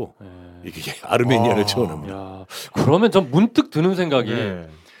있어가지고 이게 아르메니아를 지원합니다. 야, 그러면 전 문득 드는 생각이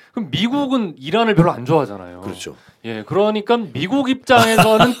그럼 미국은 이란을 별로 안 좋아하잖아요. 그렇죠. 예, 그러니까 미국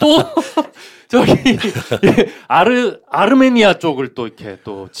입장에서는 또 저기 아르메니아 쪽을 또 이렇게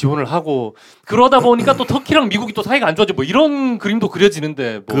또 지원을 하고 그러다 보니까 또 터키랑 미국이 또 사이가 안 좋아져 뭐 이런 그림도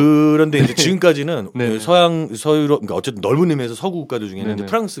그려지는데 뭐. 그런데 이제 지금까지는 서유럽 그러니까 어쨌든 넓은 의미에서 서구 국가들 중에는 이제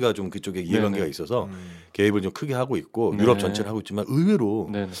프랑스가 좀 그쪽에 이해관계가 있어서 개입을 좀 크게 하고 있고 유럽 전체를 하고 있지만 의외로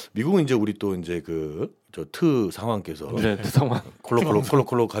미국은 이제 우리 또 이제 저 트 상황께서 트 상황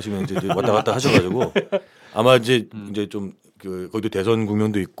콜록콜록 가시면 이제 왔다 갔다 하셔가지고 아마 이제 좀 거기도 대선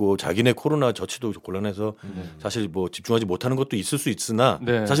국면도 있고 자기네 코로나 저치도 곤란해서 사실 뭐 집중하지 못하는 것도 있을 수 있으나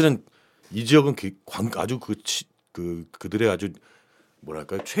사실은 이 지역은 아주 그들의 아주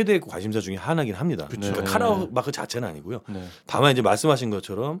뭐랄까요 최대 관심사 중에 하나긴 합니다. 그러니까 카라바흐 자체는 아니고요. 다만 이제 말씀하신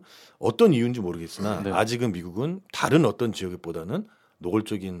것처럼 어떤 이유인지 모르겠으나 아직은 미국은 다른 어떤 지역보다는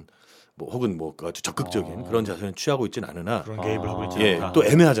노골적인 뭐 혹은 뭐 아주 적극적인 그런 자세는 취하고 있지는 않으나 그런 개입을 하고 있지 않다. 또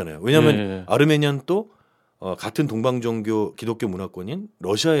애매하잖아요. 왜냐하면 아르메니아는 또 같은 동방종교 기독교 문화권인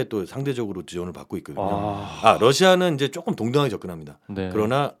러시아에 또 상대적으로 지원을 받고 있거든요. 러시아는 이제 조금 동등하게 접근합니다.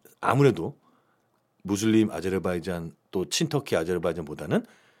 그러나 아무래도 무슬림 아제르바이잔 또 친터키 아제르바이잔보다는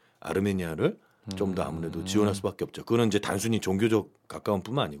아르메니아를 좀 더 아무래도 지원할 수밖에 없죠. 그거는 이제 단순히 종교적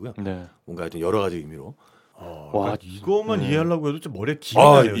가까움뿐만 아니고요. 뭔가 하여튼 여러 가지 의미로. 와, 이거만 이해하려고 해도 좀 머리에 김이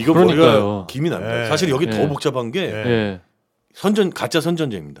나네요. 이거 머리가 김이 납니다. 사실 여기 더 복잡한 게 가짜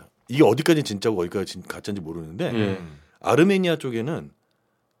선전제입니다. 이게 어디까지 진짜고 어디까지 가짜인지 모르는데 아르메니아 쪽에는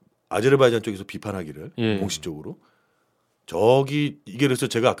아제르바이잔 쪽에서 비판하기를 공식적으로 이게 그래서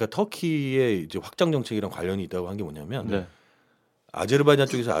제가 아까 터키의 이제 확장 정책이랑 관련이 있다고 한 게 뭐냐면 아제르바이잔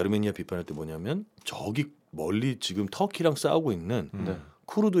쪽에서 아르메니아 비판할 때 뭐냐면 저기 멀리 지금 터키랑 싸우고 있는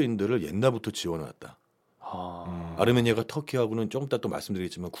쿠르드인들을 옛날부터 지원해왔다. 아르메니아가 터키하고는 조금 이따 또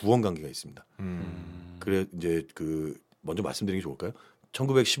말씀드리겠지만 구원 관계가 있습니다. 그래 이제 먼저 말씀드리는 게 좋을까요?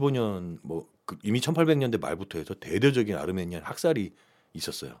 1915년 이미 1800년대 말부터 해서 대대적인 아르메니아 학살이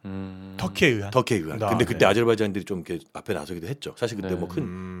있었어요. 터키에 의한. 근데 그때 아제르바이잔들이 좀 이렇게 앞에 나서기도 했죠. 사실 그때 뭐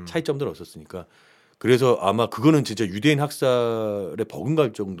큰 차이점들은 없었으니까. 그래서 아마 그거는 진짜 유대인 학살에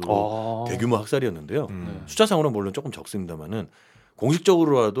버금갈 정도로 대규모 학살이었는데요. 숫자상으로는 물론 조금 적습니다만은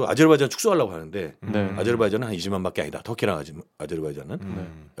공식적으로라도 아제르바이잔 축소하려고 하는데 아제르바이잔은 한 20만밖에 아니다. 터키랑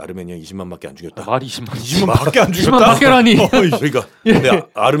아제르바이잔은 아르메니아 20만밖에 안 죽였다. 말이 20만. 20만밖에 안 죽였다. 20만밖에라니. 그러니까 근데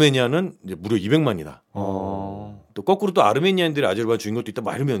아르메니아는 이제 무려 200만이다. 또 거꾸로 또 아르메니아인들이 아제르바이잔 죽인 것도 있다.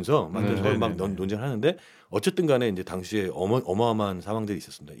 막 이러면서 막 논쟁을 하는데 어쨌든 간에 이제 당시에 어마어마한 사망들이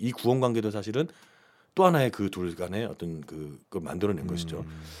있었습니다. 이 구원 관계도 사실은 또 하나의 그 둘 간의 어떤 그걸 만들어낸 것이죠.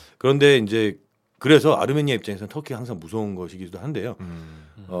 그런데 이제 그래서 아르메니아 입장에서는 터키가 항상 무서운 것이기도 한데요.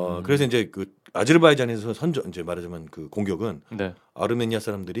 그래서 이제 아제르바이잔에서 이제 말하자면 공격은 아르메니아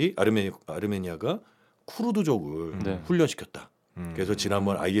사람들이 아르메니아가 쿠르드족을 훈련시켰다. 그래서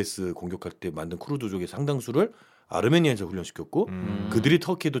지난번 IS 공격할 때 만든 쿠르드족의 상당수를 아르메니아에서 훈련시켰고 그들이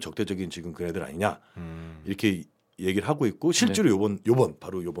터키에도 적대적인 지금 그런 애들 아니냐 이렇게 얘기를 하고 있고 실제로 요번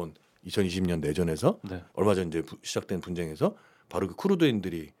 2020년 내전에서 얼마 전 이제 시작된 분쟁에서 바로 그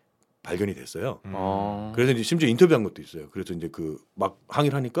쿠르드인들이 발견이 됐어요. 그래서 이제 심지어 인터뷰한 것도 있어요. 그래서 이제 막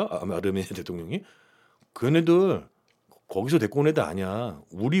항의를 하니까 아르메니아 대통령이 그네들 거기서 데리고 온 애들 아니야.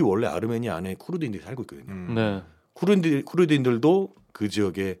 우리 원래 아르메니아 안에 쿠르드인들이 살고 있거든요. 쿠르드인들도 그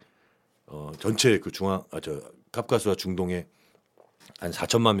지역에 전체 갑가스와 중동에 한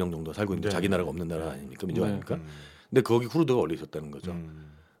 4천만 명 정도 살고 있는데 자기 나라가 없는 나라 아닙니까? 민족 아닙니까? 근데 거기 쿠르드가 원래 있었다는 거죠.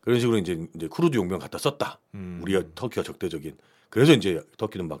 그런 식으로 이제 쿠르드 용병 갖다 썼다. 우리가 터키가 적대적인. 그래서 이제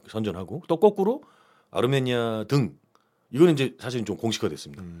터키는 막 선전하고 또 거꾸로 아르메니아 등 이거는 이제 사실 좀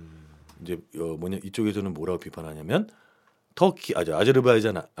공식화됐습니다. 이제 이쪽에서는 뭐라고 비판하냐면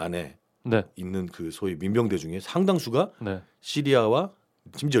아제르바이잔 안에 있는 그 소위 민병대 중에 상당수가 시리아와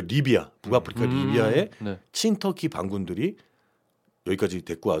심지어 리비아, 북아프리카 리비아의 친터키 반군들이 여기까지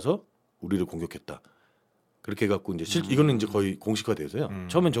데리고 와서 우리를 공격했다. 그렇게 해갖고 이제 이거는 이제 거의 공식화돼서요.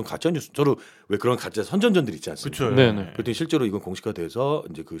 처음엔 전 가짜 뉴스 저로 왜 그런 가짜 선전전들 있지 않습니까? 그랬더니 실제로 이건 공식화돼서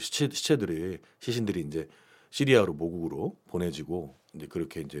이제 그 시신들이 이제 시리아로 모국으로 보내지고 이제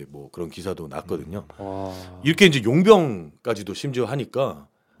그렇게 이제 뭐 그런 기사도 났거든요. 이렇게 이제 용병까지도 심지어 하니까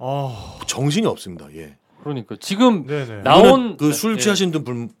정신이 없습니다. 그러니까 지금 네네. 나온 그 술 취하신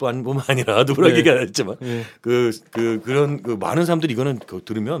분뿐만 아니라 누구랑 얘기 안 했지만 그런 많은 사람들이 이거는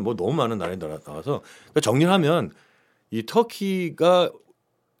들으면 뭐 너무 많은 나라에 나와서 그러니까 정리하면 이 터키가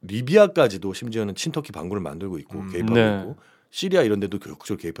리비아까지도 심지어는 친터키 반군을 만들고 있고 개입하고 있고 시리아 이런 데도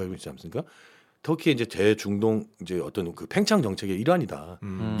적극적으로 개입하고 있지 않습니까? 터키의 이제 대중동 이제 어떤 그 팽창 정책의 일환이다.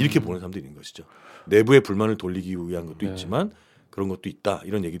 이렇게 보는 사람들이 있는 것이죠. 내부의 불만을 돌리기 위한 것도 있지만 그런 것도 있다.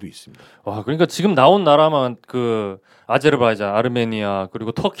 이런 얘기도 있습니다. 와, 그러니까 지금 나온 나라만 그 아제르바이잔, 아르메니아,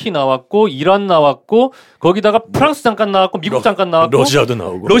 그리고 터키 나왔고, 이란 나왔고, 거기다가 프랑스 잠깐 나왔고, 미국 잠깐 나왔고, 러시아도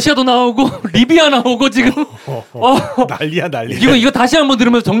나오고, 리비아 나오고 지금. 난리야. 이거 다시 한번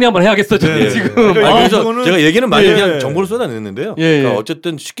들으면서 정리 한번 해야겠어 지금. 그래서 제가 얘기는 많이 그냥 정보를 쏟아냈는데요. 그러니까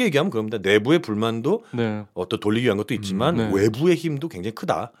어쨌든 쉽게 얘기하면 그럽니다. 내부의 불만도 어떤 돌리기 위한 것도 있지만 외부의 힘도 굉장히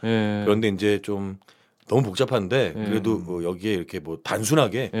크다. 그런데 이제 좀 너무 복잡한데 그래도 여기에 이렇게 뭐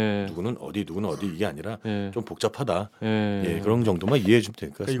단순하게 누구는 어디 이게 아니라 좀 복잡하다. 그런 정도만 이해해 주면 될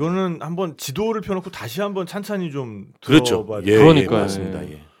것 같습니다. 이거는 한번 지도를 펴놓고 다시 한번 찬찬히 좀 그렇죠. 들어봐야 그러니까 맞습니다.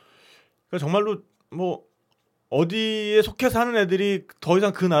 그러니까 정말로 뭐 어디에 속해서 하는 애들이 더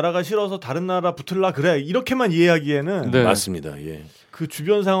이상 그 나라가 싫어서 다른 나라 붙을라 그래 이렇게만 이해하기에는 맞습니다. 그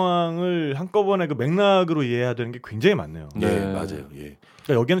주변 상황을 한꺼번에 그 맥락으로 이해해야 되는 게 굉장히 많네요. 맞아요.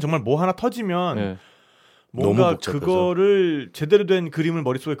 그러니까 여기는 정말 뭐 하나 터지면 뭔가 너무 그거를 제대로 된 그림을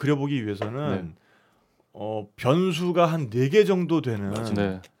머릿속에 그려보기 위해서는 변수가 한 4개 정도 되는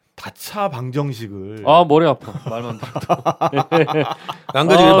다차 방정식을 머리 아파 말만 들어도. 한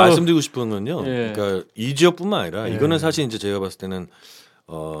가지 말씀드리고 싶은 건요. 그러니까 이 지역뿐만 아니라 이거는 사실 이제 제가 봤을 때는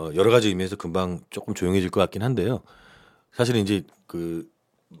여러 가지 의미에서 금방 조금 조용해질 것 같긴 한데요. 사실은 이제 그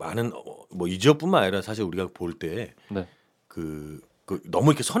많은 뭐 이 지역뿐만 아니라 사실 우리가 볼 때 너무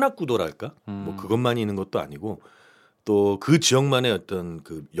이렇게 선악구도랄까? 뭐 그것만이 있는 것도 아니고 또 그 지역만의 어떤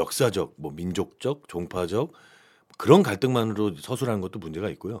그 역사적, 뭐 민족적, 종파적 그런 갈등만으로 서술하는 것도 문제가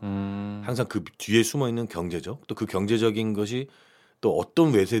있고요. 항상 그 뒤에 숨어 있는 경제적, 또 그 경제적인 것이 또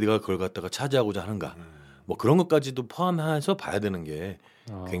어떤 외세가 그걸 갖다가 차지하고자 하는가, 뭐 그런 것까지도 포함해서 봐야 되는 게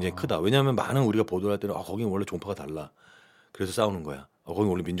굉장히 크다. 왜냐하면 많은 우리가 보도할 때는 거기는 원래 종파가 달라, 그래서 싸우는 거야. 거기는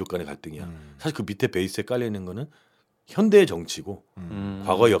원래 민족 간의 갈등이야. 사실 그 밑에 베이스에 깔려 있는 거는 현대의 정치고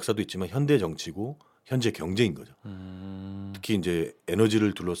과거의 역사도 있지만 현대의 정치고 현재 경제인 거죠. 특히 이제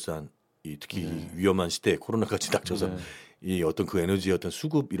에너지를 둘러싼 특히 위험한 시대에 코로나같이 닥쳐서 이 어떤 그 에너지의 어떤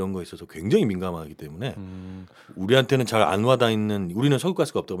수급 이런 거에 있어서 굉장히 민감하기 때문에 우리한테는 잘 안 와닿는, 우리는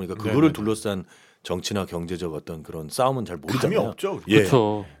석유가스가 없다 보니까 그거를 둘러싼 정치나 경제적 어떤 그런 싸움은 잘 모르잖아요. 감이 없죠.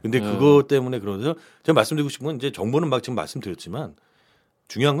 그렇죠. 근데 그것 때문에 그러면서 제가 말씀드리고 싶은 건 이제 정보는 막 지금 말씀드렸지만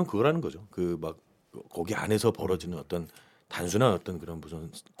중요한 건 그거라는 거죠. 그 막 거기 안에서 벌어지는 어떤 단순한 어떤 그런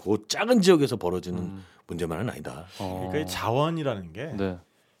무슨 그 작은 지역에서 벌어지는 문제만은 아니다. 그러니까 이 자원이라는 게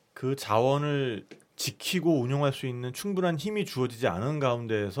그 자원을 지키고 운용할 수 있는 충분한 힘이 주어지지 않은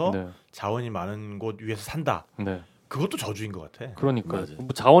가운데에서 자원이 많은 곳 위에서 산다. 그것도 저주인 것 같아. 그러니까 뭐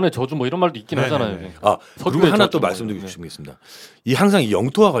자원의 저주 뭐 이런 말도 있긴 하잖아요. 그리고 하나 또 말씀드리고 싶은 게 있습니다. 이 항상 이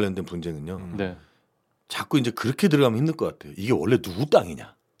영토와 관련된 분쟁은요. 자꾸 이제 그렇게 들어가면 힘들 것 같아요. 이게 원래 누구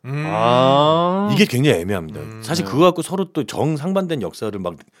땅이냐? 이게 굉장히 애매합니다. 사실 그거 갖고 서로 또 정상반된 역사를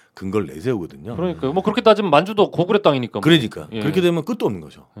막 근거를 내세우거든요. 그러니까 뭐 그렇게 따지면 만주도 고구려 땅이니까. 뭐. 그러니까 그렇게 되면 끝도 없는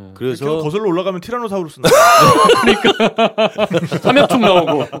거죠. 그래서 거슬러 올라가면 티라노사우루스 나. 그러니까 삼엽충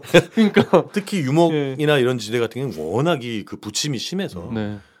나오고. 그러니까 특히 유목이나 이런 지대 같은 경우는 워낙이 그 부침이 심해서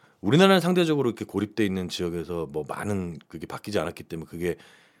우리나라는 상대적으로 이렇게 고립돼 있는 지역에서 뭐 많은 그게 바뀌지 않았기 때문에 그게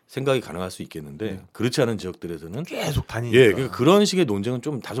생각이 가능할 수 있겠는데 그렇지 않은 지역들에서는 계속 다니니까. 그러니까 그런 식의 논쟁은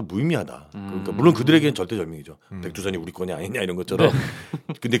좀 다소 무의미하다. 그러니까 물론 그들에게는 절대절명이죠. 백두산이 우리 거냐 아니냐 이런 것처럼.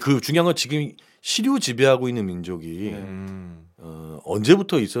 근데 그 중요한 건 지금 시류 지배하고 있는 민족이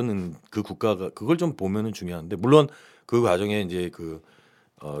언제부터 있었는 그 국가가 그걸 좀 보면은 중요한데 물론 그 과정에 이제 그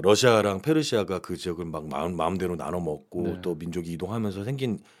러시아랑 페르시아가 그 지역을 막 마음대로 나눠 먹고 또 민족이 이동하면서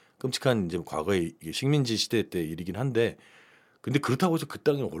생긴 끔찍한 이제 과거의 식민지 시대 때 일이긴 한데. 근데 그렇다고 해서 그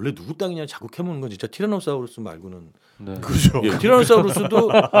땅이 원래 누구 땅이냐 자꾸 캐묻는 건 진짜 티라노사우루스 말고는 그렇죠.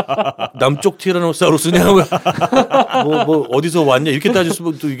 티라노사우루스도 남쪽 티라노사우루스냐 뭐 어디서 왔냐 이렇게 따질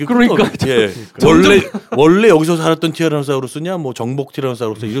수도 이게 그러니까 원래 여기서 살았던 티라노사우루스냐 뭐 정복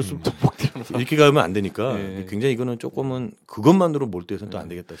티라노사우루스 이럴 수 이렇게 가면 안 되니까 굉장히 이거는 조금은 그것만으로 몰두해서는 또 안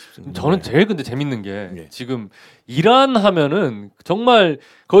되겠다 싶습니다. 저는 제일 근데 재밌는 게 지금 이란 하면은 정말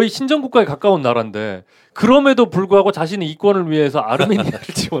거의 신정국가에 가까운 나라인데 그럼에도 불구하고 자신의 이권을 위해서 아르메니아를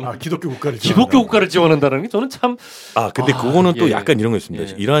지원한 기독교 국가를 지원한다는 게 저는 참 근데 그거는 또 약간 이런 거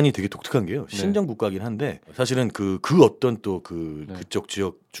있습니다. 이란이 되게 독특한 게요. 신정 국가긴 한데 사실은 그 어떤 또 그쪽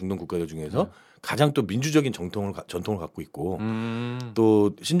지역 중동 국가들 중에서 가장 또 민주적인 전통을 갖고 있고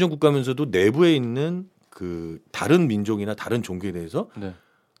또 신정 국가면서도 내부에 있는 그 다른 민족이나 다른 종교에 대해서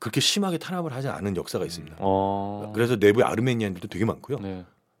그렇게 심하게 탄압을 하지 않은 역사가 있습니다. 그래서 내부에 아르메니아인들도 되게 많고요.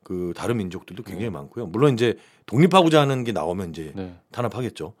 그 다른 민족들도 굉장히 많고요. 물론 이제 독립하고자 하는 게 나오면 이제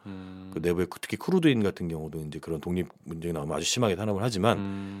탄압하겠죠. 그 내부에 특히 쿠르드인 같은 경우도 이제 그런 독립 문제가 나오면 아주 심하게 탄압을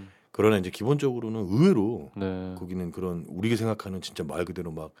하지만 그러나 이제 기본적으로는 의외로 거기는 그런 우리가 생각하는 진짜 말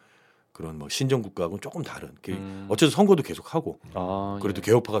그대로 막 그런 뭐 신정 국가하고는 조금 다른. 어쨌든 선거도 계속 하고 그래도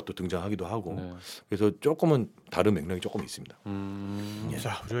개혁파가 또 등장하기도 하고 그래서 조금은 다른 맥락이 조금 있습니다.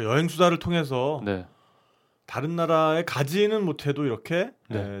 자, 우리가 여행 수다를 통해서 다른 나라에 가지는 못해도 이렇게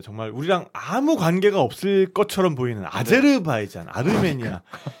정말 우리랑 아무 관계가 없을 것처럼 보이는 아제르바이잔, 아르메니아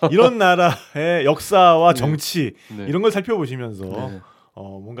이런 나라의 역사와 정치 이런 걸 살펴보시면서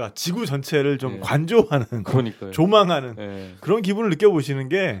뭔가 지구 전체를 좀 관조하는, 조망하는 그런 기분을 느껴보시는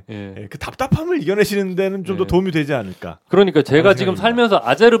게 그 답답함을 이겨내시는 데는 좀 더 도움이 되지 않을까. 그러니까 제가 지금 살면서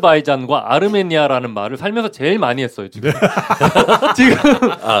아제르바이잔과 아르메니아라는 말을 살면서 제일 많이 했어요. 지금. 지금.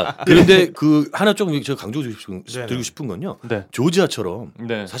 그런데 그 하나 조금 제가 강조드리고 싶은 건요. 조지아처럼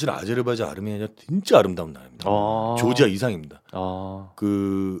사실 아제르바이잔, 아르메니아 진짜 아름다운 나라입니다. 조지아 이상입니다.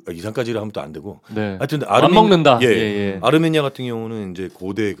 그 이상까지를 하면 또 안 되고. 하여튼 안 먹는다. 아르메니아 같은 경우는 이제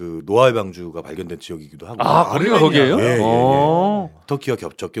고대 그 노아의 방주가 발견된 지역이기도 하고. 거기가 거기예요? 터키와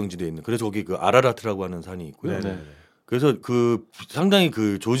적경지대에 있는. 그래서 거기 그 아라라트라고 하는 산이 있고요. 그래서 그 상당히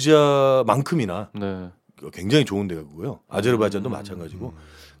그 조지아만큼이나 굉장히 좋은 데가고요. 아제르바이잔도 마찬가지고.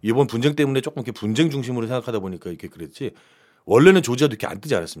 이번 분쟁 때문에 조금 이렇게 분쟁 중심으로 생각하다 보니까 이렇게 그랬지. 원래는 조지아도 이렇게 안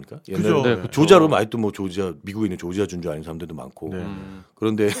뜨지 않았습니까? 옛날에 조지아로 아직도 뭐 조지아 미국에 있는 조지아 준 줄 아는 사람들도 많고.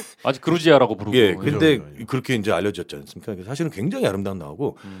 그런데 아직 그루지아라고 부르고. 근데 그렇게 이제 알려졌지 않습니까? 사실은 굉장히 아름다운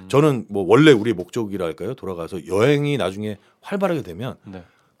나라고 저는 뭐 원래 우리 목적이랄까요? 돌아가서 여행이 나중에 활발하게 되면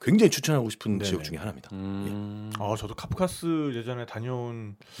굉장히 추천하고 싶은 지역 중에 하나입니다. 저도 카프카스 예전에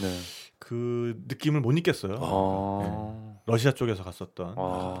다녀온 그 느낌을 못 잊겠어요. 러시아 쪽에서 갔었던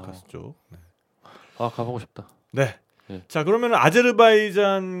카프카스 쪽. 가보고 싶다. 자, 그러면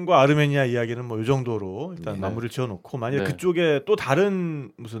아제르바이잔과 아르메니아 이야기는 뭐 이 정도로 일단 마무리를 지어놓고 만약 그쪽에 또 다른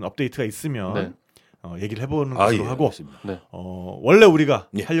무슨 업데이트가 있으면 얘기를 해보는 것으로 하고 원래 우리가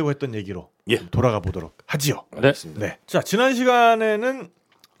하려고 했던 얘기로 돌아가 보도록 하지요. 자, 지난 시간에는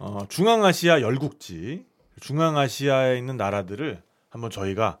중앙아시아 열국지, 중앙아시아에 있는 나라들을 한번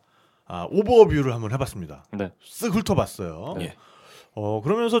저희가 오버뷰를 한번 해봤습니다. 쓱 훑어봤어요.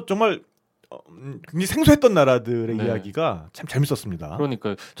 그러면서 정말 굉장히 생소했던 나라들의 이야기가 참 재밌었습니다.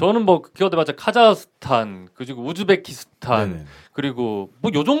 그러니까요. 저는 뭐 기억해봤자 카자흐스탄, 그리고 우즈베키스탄, 그리고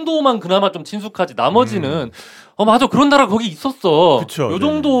뭐 요 정도만 그나마 좀 친숙하지. 나머지는 맞아 그런 나라 거기 있었어. 요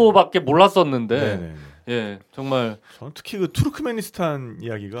정도밖에 몰랐었는데. 정말 저는 특히 그 투르크메니스탄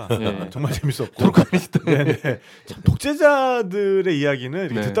이야기가 정말 재밌었고. 투르크메니스탄. 참 독재자들의 이야기는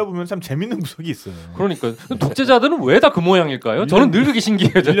이렇게 듣다 보면 참 재밌는 구석이 있어요. 그러니까 독재자들은 왜 다 그 모양일까요? 저는 늘 그게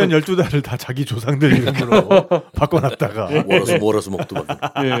신기해요. 1년 12달을 다 자기 조상들 이름으로 바꿔놨다가 몰아서 먹도 받고.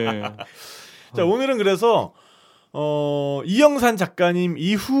 자, 오늘은 그래서 이영산 작가님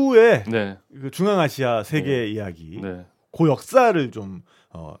이후에 그 중앙아시아 세계 이야기, 그 역사를 좀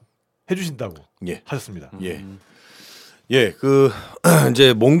해주신다고 하셨습니다. 그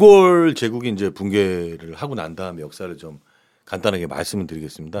이제 몽골 제국이 이제 붕괴를 하고 난 다음에 역사를 좀 간단하게 말씀을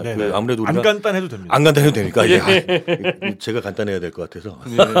드리겠습니다. 그 아무래도 우리가 안 간단해도 됩니다. 안 간단해도 되니까 제가 간단해야 될 것 같아서.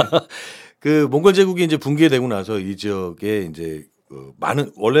 그 몽골 제국이 이제 붕괴되고 나서 이 지역에 이제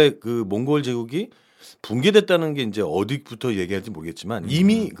많은 원래 그 몽골 제국이 붕괴됐다는 게 이제 어디부터 얘기할지 모르겠지만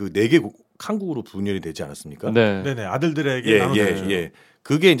이미 그 4개 칸국으로 분열이 되지 않았습니까? 네네, 아들들에게 나눠졌죠.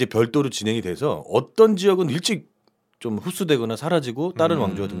 그게 이제 별도로 진행이 돼서 어떤 지역은 일찍 좀 흡수되거나 사라지고 다른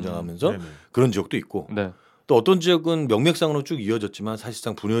왕조가 등장하면서 그런 지역도 있고 또 어떤 지역은 명맥상으로 쭉 이어졌지만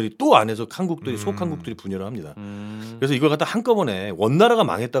사실상 분열이 또 안에서 칸국들이 소칸국들이 분열을 합니다. 그래서 이걸 갖다 한꺼번에 원나라가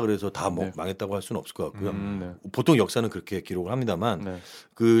망했다 그래서 다 망했다고 할 수는 없을 것 같고요. 보통 역사는 그렇게 기록을 합니다만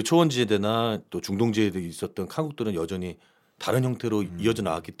그 초원지대나 또 중동지대에 있었던 칸국들은 여전히 다른 형태로 이어져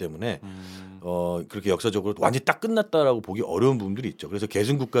나왔기 때문에 그렇게 역사적으로 완전히 딱 끝났다라고 보기 어려운 부분들이 있죠. 그래서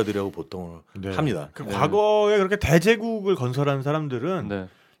계승 국가들이라고 보통 합니다. 그 과거에 그렇게 대제국을 건설한 사람들은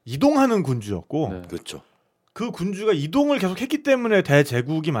이동하는 군주였고, 그렇죠. 그 군주가 이동을 계속했기 때문에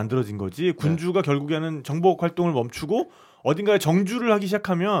대제국이 만들어진 거지. 군주가 결국에는 정복 활동을 멈추고 어딘가에 정주를 하기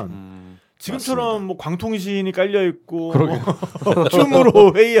시작하면. 지금처럼 맞습니다. 뭐 광통신이 깔려 있고 뭐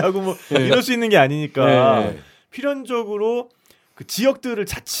줌으로 회의하고 뭐 이럴 수 있는 게 아니니까. 필연적으로 그 지역들을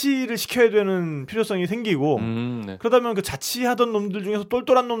자치를 시켜야 되는 필요성이 생기고 그러다 보면 그 자치하던 놈들 중에서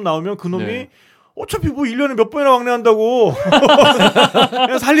똘똘한 놈 나오면 그 놈이 어차피 뭐 1년에 몇 번이나 왕래한다고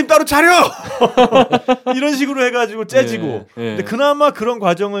그냥 살림 따로 차려 이런 식으로 해가지고 째지고 근데 그나마 그런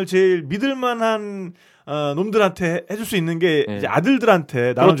과정을 제일 믿을만한 놈들한테 해줄 수 있는 게 이제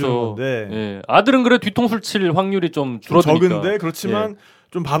아들들한테 나눠주는 그렇죠. 건데 예. 아들은 그래 뒤통수를 칠 확률이 좀 줄어드니까. 적은데 그렇지만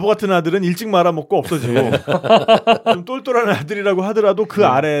좀 바보 같은 아들은 일찍 말아먹고 없어지고 좀 똘똘한 아들이라고 하더라도 그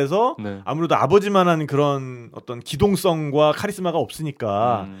아래에서 아무래도 아버지만한 그런 어떤 기동성과 카리스마가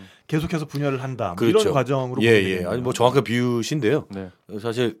없으니까 계속해서 분열을 한다. 뭐 이런 과정으로 예. 아니 뭐 정확한 비유신데요.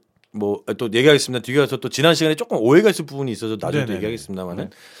 사실 뭐 또 얘기하겠습니다. 뒤에 가서 또 지난 시간에 조금 오해가 있을 부분이 있어서 나중에 또 얘기하겠습니다만은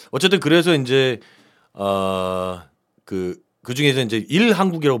어쨌든 그래서 이제 그 중에서 이제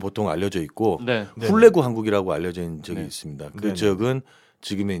일한국이라고 보통 알려져 있고 훌레구 한국이라고 알려져 있는 적이 있습니다. 그 지역은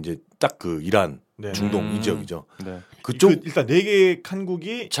지금의 이제 딱 그 이란 중동 이 지역이죠. 그쪽 일단 4개의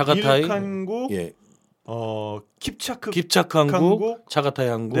한국이 차가타이, 한국, 킵차크 한국, 차가타이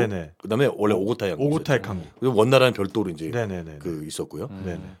한국, 그다음에 원래 오고타이 한국. 원나라는 별도로 이제 그 있었고요.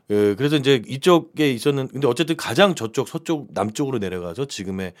 그래서 이제 이쪽에 있었는 근데 어쨌든 가장 저쪽 서쪽 남쪽으로 내려가서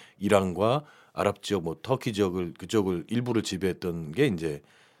지금의 이란과 아랍 지역 뭐 터키 지역을 그쪽을 일부를 지배했던 게 이제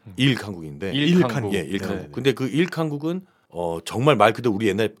일한국인데 일한국. 일한국. 근데 그 일한국은 정말 말 그대로 우리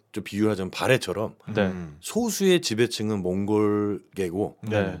옛날에 좀 비유하자면 발해처럼 소수의 지배층은 몽골계고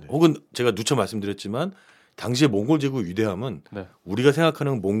혹은 제가 누차 말씀드렸지만 당시에 몽골 제국의 위대함은 우리가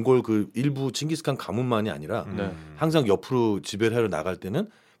생각하는 몽골 그 일부 칭기스칸 가문만이 아니라 항상 옆으로 지배를 하러 나갈 때는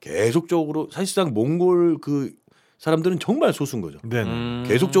계속적으로 사실상 몽골 그 사람들은 정말 소수인 거죠.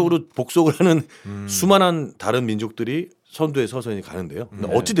 계속적으로 복속을 하는 수많은 다른 민족들이 선두에 서서히 가는데요.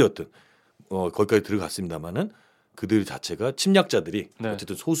 어찌 되었든 거기까지 들어갔습니다만은 그들 자체가 침략자들이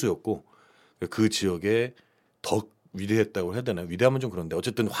어쨌든 소수였고 그 지역에 더 위대했다고 해야 되나요? 위대하면 좀 그런데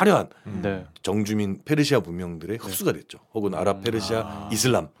어쨌든 화려한 정주민 페르시아 문명들의 흡수가 됐죠. 혹은 아랍 페르시아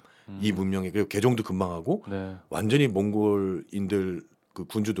이슬람 이 문명의 그리고 개종도 금방 하고 완전히 몽골인들 그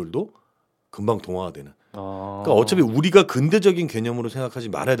군주들도 금방 동화되는. 그러니까 어차피 우리가 근대적인 개념으로 생각하지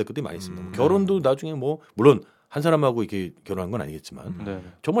말아야 될 것들이 많이 있습니다. 결혼도 나중에 뭐 물론 한 사람하고 이렇게 결혼한 건 아니겠지만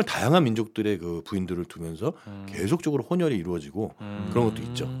정말 다양한 민족들의 그 부인들을 두면서 계속적으로 혼혈이 이루어지고 그런 것도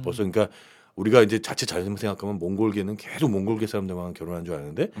있죠. 벌써 그러니까 우리가 이제 자칫 잘못 생각하면 몽골계는 계속 몽골계 사람들만 결혼한 줄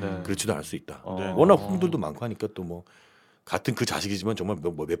아는데 그렇지도 않을 수 있다. 워낙 후궁들도 많고 하니까 또 뭐 같은 그 자식이지만 정말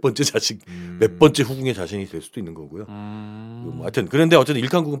몇 번째 자식 몇 번째 후궁의 자신이 될 수도 있는 거고요. 뭐 하여튼 그런데 어쨌든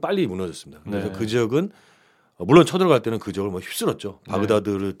일한국은 빨리 무너졌습니다. 그래서 그 지역은 물론 쳐들어갈 때는 그 지역을 뭐 휩쓸었죠.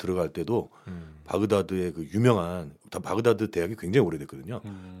 바그다드를 들어갈 때도 바그다드의 그 유명한 바그다드 대학이 굉장히 오래됐거든요.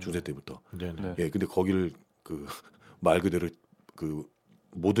 중세 때부터. 예, 근데 거기를 그 말 그대로 그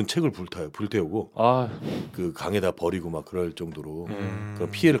모든 책을 불태우고 그 강에다 버리고 막 그럴 정도로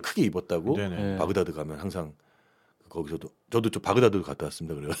그런 피해를 크게 입었다고 바그다드 가면 항상 거기서도 저도 좀 바그다드 갔다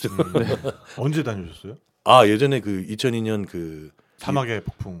왔습니다. 그래가지고 언제 다녀오셨어요? 예전에 그 2002년 그 사막의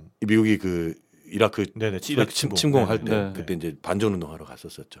폭풍 미국이 그 이라크 침공할 때 그때 이제 반전 운동하러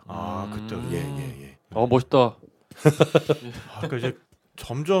갔었었죠. 그때 예. 멋있다. 그러니까 이제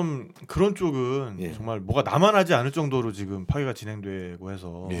점점 그런 쪽은 정말 뭐가 남아나지 않을 정도로 지금 파괴가 진행되고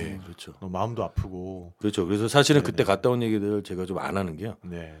해서 그렇죠. 너무 마음도 아프고 그렇죠. 그래서 사실은 그때 갔다 온 얘기들을 제가 좀 안 하는 게요.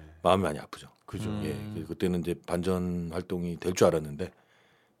 마음이 많이 아프죠. 그죠. 예. 그때는 이제 반전 활동이 될 줄 알았는데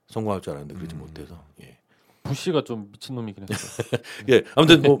성공할 줄 알았는데 그러지 못해서. 부시가 좀 미친 놈이긴 했어요. 예,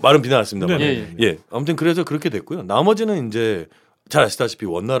 아무튼 뭐 말은 비난했습니다만, 아무튼 그래서 그렇게 됐고요. 나머지는 이제 잘 아시다시피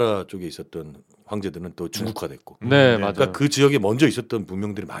원나라 쪽에 있었던 황제들은 또 중국화됐고, 맞아요. 그러니까 그 지역에 먼저 있었던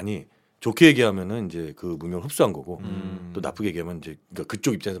문명들이 많이 좋게 얘기하면은 이제 그 문명을 흡수한 거고, 또 나쁘게 얘기하면 이제 그러니까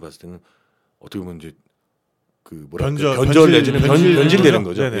그쪽 입장에서 봤을 때는 어떻게 보면 이제 그 변절 내지는 변질되는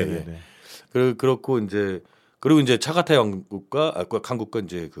거죠. 그렇고 이제 그리고 이제 차가타이 왕국과 한국과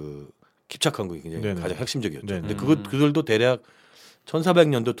이제 그 킵차크 한국이 굉장히 가장 핵심적이었죠. 근데 그들도 대략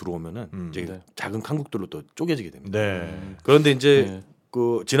 1400년도 들어오면은 이제 작은 한국들로 또 쪼개지게 됩니다. 그런데 이제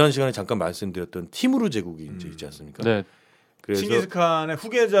그 지난 시간에 잠깐 말씀드렸던 티무르 제국이 이제 있지 않습니까? 그래서 칭기스칸의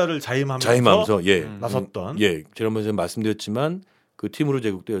후계자를 자임하면서 나섰던 지난번에 말씀드렸지만 그 티무르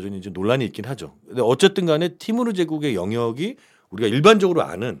제국도 여전히 이제 논란이 있긴 하죠. 근데 어쨌든 간에 티무르 제국의 영역이 우리가 일반적으로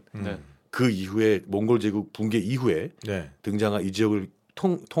아는 그 이후에 몽골 제국 붕괴 이후에 등장한 이 지역을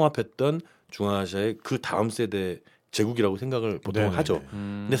통합했던 중앙아시아의 그 다음 세대 제국이라고 생각을 보통 하죠.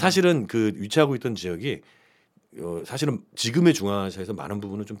 근데 사실은 그 위치하고 있던 지역이 사실은 지금의 중앙아시아에서 많은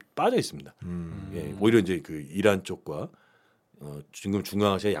부분은 좀 빠져 있습니다. 오히려 이제 그 이란 쪽과 지금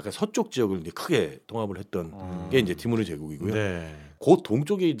중앙아시아 약간 서쪽 지역을 이제 크게 통합을 했던 게 이제 티무르 제국이고요. 그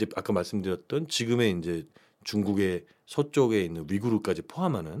동쪽에 이제 아까 말씀드렸던 지금의 이제 중국의 서쪽에 있는 위구르까지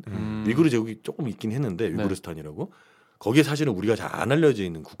포함하는 위구르 제국이 조금 있긴 했는데 위구르스탄이라고. 거기에 사실은 우리가 잘 안 알려져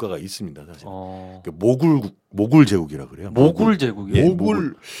있는 국가가 있습니다. 사실. 모굴 제국이라 그래요. 모굴 제국이요?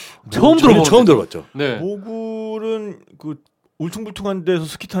 모굴 처음 들어봤죠. 모굴은 그 울퉁불퉁한 데서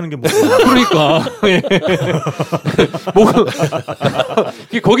스키 타는 게 뭐야? 그러니까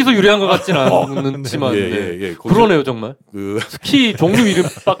거기서 유래한 것 같진 않지만 그러네요 정말. 그 스키 종류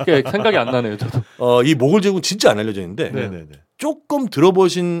이름밖에 생각이 안 나네요 저도. 이 모골 제국은 진짜 안 알려져 있는데 조금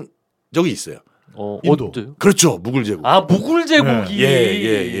들어보신 적이 있어요. 인도. 그렇죠. 무굴 제국. 아 무굴 제국이.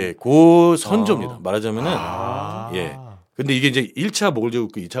 예. 그 선조입니다. 말하자면은 예. 근데 이게 이제 1차 모골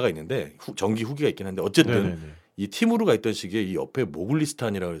제국 2차가 있는데 전기 후기가 있긴 한데 어쨌든 이 티무르가 있던 시기에 이 옆에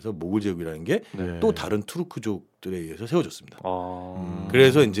모글리스탄이라고 해서 모골 제국이라는 게 또 다른 투르크족들에 의해서 세워졌습니다.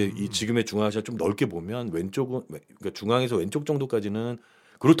 그래서 이제 이 지금의 중앙아시아 좀 넓게 보면 왼쪽은 그러니까 중앙에서 왼쪽 정도까지는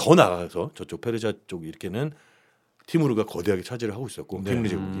그리고 더 나가서 저쪽 페르시아 쪽 이렇게는 티무르가 거대하게 차지를 하고 있었고 티무르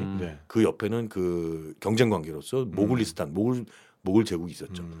제국이 그 옆에는 그 경쟁 관계로서 모글리스탄 모굴 제국이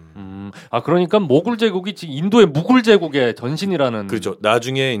있었죠. 아 그러니까 모굴 제국이 지금 인도의 무굴 제국의 전신이라는. 그렇죠.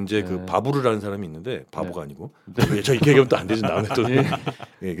 나중에 이제 그 바부르라는 사람이 있는데 바보가 아니고 저 이렇게 얘기하면 또 안 되죠. 다음에 또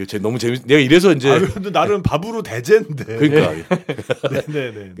너무 재밌. 내가 이래서 이제. 근데 나름 바부르 대제인데. 그러니까.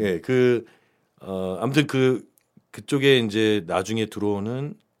 네네네. 예, 아무튼 그쪽에 이제 나중에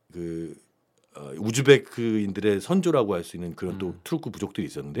들어오는 그 우즈베크인들의 선조라고 할 수 있는 그런 또 투르크 부족들이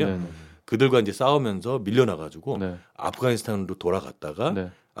있었는데요. 그들과 이제 싸우면서 밀려나가지고 아프가니스탄으로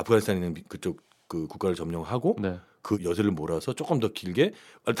돌아갔다가 아프가니스탄에 있는 그쪽 그 국가를 점령하고 그 여세를 몰아서 조금 더 길게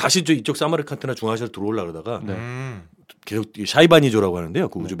다시 이쪽 사마르칸트나 중앙아시아로 들어오려고 그러다가 계속 샤이바니조라고 하는데요.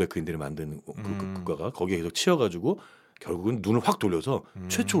 그 우즈베크인들이 만든 그 국가가 거기에 계속 치여가지고 결국은 눈을 확 돌려서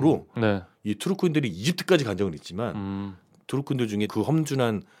최초로 이 투르크인들이 이집트까지 간 적은 있지만 투르크인들 중에 그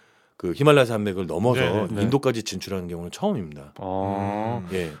험준한 그 히말라야 산맥을 넘어서 인도까지 진출하는 경우는 처음입니다.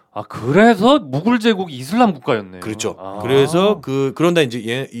 예. 아 그래서 무굴 제국이 이슬람 국가였네요. 그렇죠. 그래서 그런다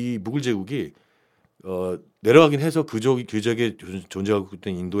이제 이 무굴 제국이 내려가긴 해서 그 지역에 존재하고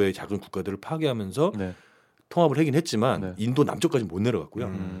있던 인도의 작은 국가들을 파괴하면서 통합을 하긴 했지만 인도 남쪽까지 못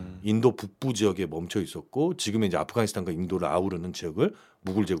내려갔고요. 인도 북부 지역에 멈춰 있었고 지금의 이제 아프가니스탄과 인도를 아우르는 지역을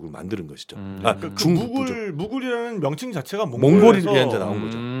무굴 제국을 만드는 것이죠. 무굴이라는 명칭 자체가 몽골에서 나온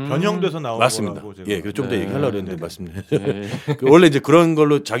거죠. 변형돼서 나온 맞습니다. 예, 좀 더 얘기하려고 했는데 말씀드려요. 원래 이제 그런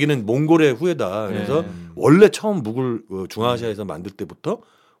걸로 자기는 몽골의 후예다. 그래서 원래 처음 무굴 중앙아시아에서 만들 때부터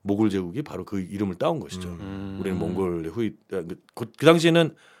모골 제국이 바로 그 이름을 따온 것이죠. 우리는 몽골의 후예. 그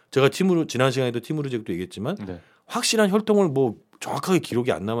당시에는 제가 지난 시간에도 티무르 제국도 얘기했지만 확실한 혈통을 뭐 정확하게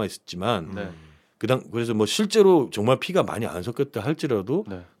기록이 안 남아 있었지만 그래서 뭐 실제로 정말 피가 많이 안 섞였다 할지라도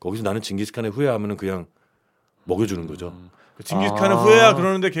거기서 나는 징기스칸의 후예하면은 그냥 먹여주는 거죠. 징기스칸의 후예야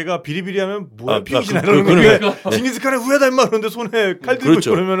그러는데 걔가 비리비리하면 뭐야 핑신하 이러는 거예요. 징기스칸의 후예다 임마 그런데 손에 칼 들고 있고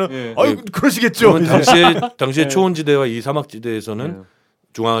그러면은 그러시겠죠. 당시에 초원지대와 이 사막지대에서는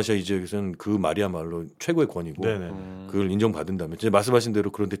중앙아시아 이 지역에서는 그 말이야말로 최고의 권위고 그걸 인정받은다면 이제 말씀하신 대로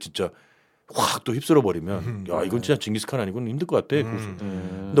그런데 진짜 확 또 휩쓸어 버리면 야 이건 진짜 징기스칸 아니고는 힘들 것 같아.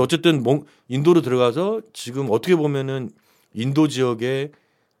 근데 어쨌든 인도로 들어가서 지금 어떻게 보면은 인도 지역에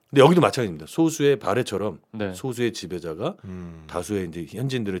근데 여기도 마찬가지입니다. 소수의 바레처럼 소수의 지배자가 다수의 이제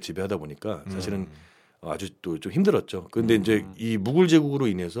현지인들을 지배하다 보니까 사실은 아주 또 좀 힘들었죠. 그런데 이제 이 무굴 제국으로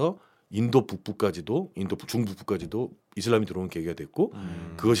인해서 인도 북부까지도 인도 중북부까지도 이슬람이 들어온 계기가 됐고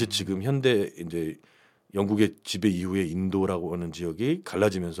그것이 지금 현대 이제 영국의 지배 이후에 인도라고 하는 지역이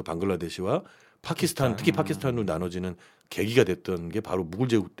갈라지면서 방글라데시와 파키스탄 특히 파키스탄으로 나눠지는 계기가 됐던 게 바로 무굴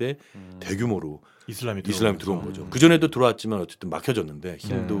제국 때 대규모로 이슬람이 들어온 거죠. 그 전에도 들어왔지만 어쨌든 막혀졌는데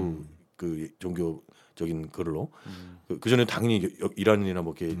힌두 그 종교적인 걸로 그 전에 당연히 이란이나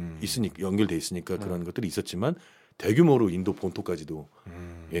뭐 이렇게 있으니까 연결돼 있으니까 그런 것들이 있었지만 대규모로 인도 본토까지도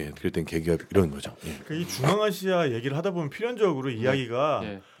그랬던 계기가 이런 거죠. 그러니까 이 중앙아시아 얘기를 하다 보면 필연적으로 이야기가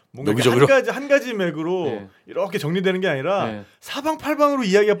뭔가 여기저기로? 한 가지 맥으로 이렇게 정리되는 게 아니라 사방팔방으로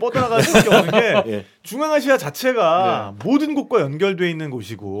이야기가 뻗어나가는 수밖에 없는 게 중앙아시아 자체가 모든 곳과 연결돼 있는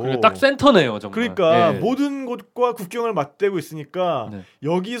곳이고 딱 센터네요, 정말. 그러니까 모든 곳과 국경을 맞대고 있으니까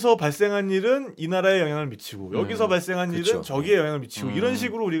여기서 발생한 일은 이 나라에 영향을 미치고 여기서 발생한 일은 저기에 영향을 미치고 이런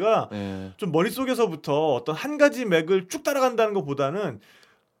식으로 우리가 좀 머릿속에서부터 어떤 한 가지 맥을 쭉 따라간다는 것보다는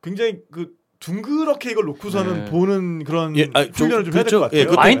굉장히 둥그렇게 이걸 놓고서는 보는 그런 훈련을 좀 해야 될 것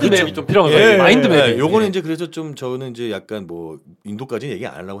같아요. 마인드맵이 좀 필요한 거예요. 마인드맵. 요거는 이제 그래서 좀 저는 이제 약간 뭐 인도까지는 얘기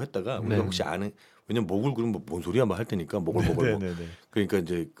안 하려고 했다가 우리가 혹시 아는 왜냐면 목을 그러면 뭔 소리야 뭐 할 테니까 목을 그러니까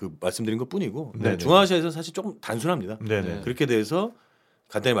이제 그 말씀드린 것뿐이고 중앙아시아에서 사실 조금 단순합니다. 그렇게 돼서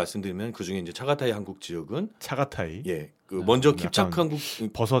간단히 말씀드리면 그 중에 이제 차가타이 한국 지역은 차가타이 먼저 킵차크 한국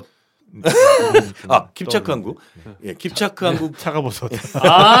버섯 킵차크 한국. 킵차크 한국 차가버섯.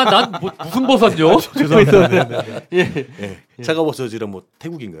 난 무슨 버섯요? 죄송합니다. 차가버섯이란 뭐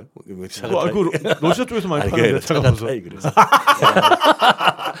태국인가요? 러시아 쪽에서 많이 파는데 차가버섯. 그래서.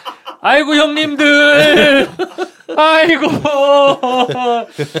 아이고 형님들. 아이고.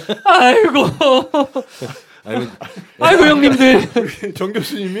 아이고 형님들. 정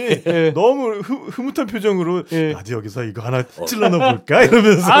교수님이 너무 흐뭇한 표정으로 나도 여기서 이거 하나 찔러넣어 볼까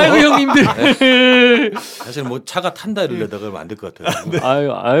이러면서. 아이고 형님들. 사실 뭐 차가 탄다 이러려다가 안 될 것 같아요. 네.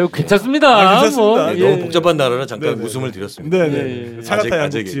 아유 괜찮습니다. 괜찮습니다. 너무 복잡한 나라라 잠깐 웃음을 드렸습니다. 네네. 차가타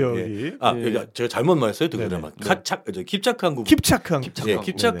양국 지역이. 제가 잘못 말했어요. 그러면 킵차크 한국.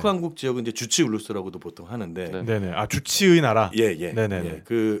 킵차크 한국 지역은 이제 주치 울루스라고도 보통 하는데. 네네. 주치의 나라. 예. 네네.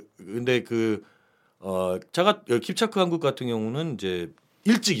 근데 킵차크 한국 같은 경우는 이제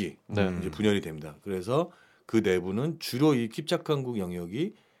일찍이 이제 분열이 됩니다. 그래서 그 내부는 주로 이 킵차크 한국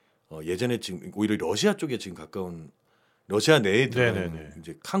영역이 예전에 지금 오히려 러시아 쪽에 지금 가까운 러시아 내에 들어가는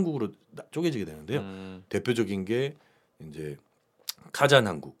이제 한국으로 쪼개지게 되는데요. 대표적인 게 이제 카잔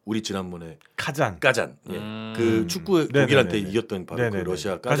한국. 우리 지난번에 카잔. 그 축구 독일한테 이겼던 바로 그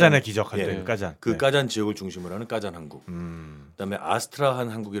러시아 카잔의 기적한데 카잔. 그 카잔 지역을 중심으로 하는 카잔 한국. 그다음에 아스트라한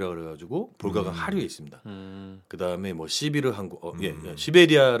한국이라고 그래가지고 볼가강 하류에 있습니다. 그다음에 뭐 시비르 한국.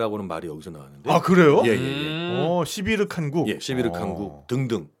 시베리아라고는 말이 여기서 나왔는데. 아 그래요? 예. 시비르 한국. 시비르 한국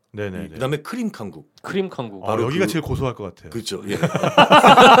등등. 네네. 그다음에 크림 한국. 바로 여기가 제일 고소할 것 같아요. 그렇죠.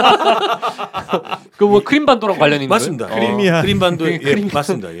 그 뭐 크림 반도랑 관련이 있는 맞습니다. 크림 반도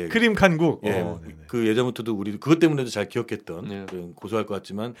맞습니다. 크림 한국. 그 예전부터도 우리 그것 때문에도 잘 기억했던 고소할 것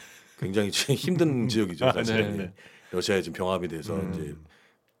같지만 굉장히 힘든 지역이죠. 사실 러시아에 지금 병합이 돼서 이제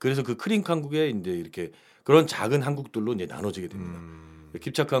그래서 그 크림 한국에 이제 이렇게 그런 작은 한국들로 이제 나눠지게 됩니다.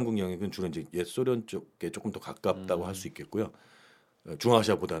 킵차크 한국 영역은 주로 이제 옛 소련 쪽에 조금 더 가깝다고 할 수 있겠고요.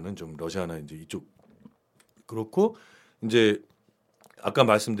 중앙아시아보다는 좀 러시아나 이제 이쪽 그렇고 이제 아까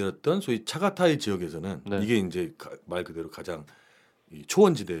말씀드렸던 소위 차가타이 지역에서는 이게 이제 말 그대로 가장 이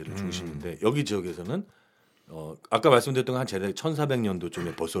초원지대를 중심인데 여기 지역에서는 아까 말씀드렸던 한 제대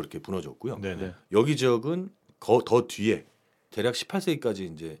 1400년도쯤에 벌써 이렇게 무너졌고요. 여기 지역은 더 뒤에 대략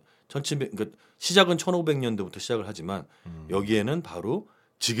 18세기까지 이제 1700 그러니까 시작은 1500년도부터 시작을 하지만 여기에는 바로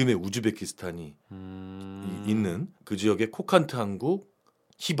지금의 우즈베키스탄이 있는 그 지역의 코칸트 한국,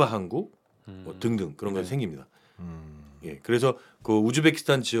 히바 한국 뭐 등등 그런 것이 생깁니다. 그래서 그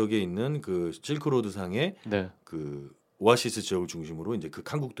우즈베키스탄 지역에 있는 그 실크로드 상의 그 오아시스 지역을 중심으로 이제 그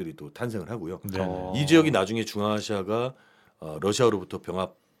한국들이 또 탄생을 하고요. 이 지역이 나중에 중앙아시아가 러시아로부터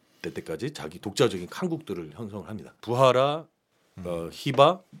병합될 때까지 자기 독자적인 한국들을 형성을 합니다. 부하라,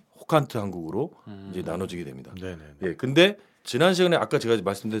 히바, 호칸트 한국으로 이제 나눠지게 됩니다. 근데 지난 시간에 아까 제가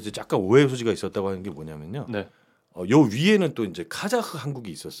말씀드렸듯이 약간 오해의 소지가 있었다고 하는 게 뭐냐면요. 요 위에는 또 이제 카자흐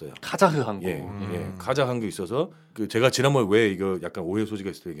한국이 있었어요. 카자흐 한국. 카자흐 한국이 있어서 그 제가 지난번에 왜 이거 약간 오해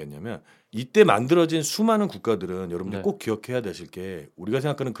소지가 있었다고 얘기했냐면 이때 만들어진 수많은 국가들은 여러분들 꼭 기억해야 되실 게 우리가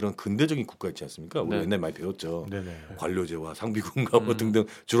생각하는 그런 근대적인 국가 있지 않습니까? 우리 옛날에 많이 배웠죠. 관료제와 상비군과 뭐 등등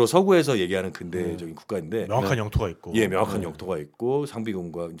주로 서구에서 얘기하는 근대적인 국가인데 명확한 영토가 있고. 명확한 영토가 있고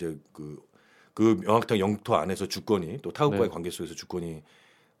상비군과 이제 그 명확한 영토 안에서 주권이 또 타국과의 관계 속에서 주권이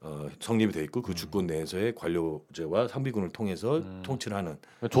성립이 돼 있고 그 주권 내에서의 관료제와 상비군을 통해서 통치를 하는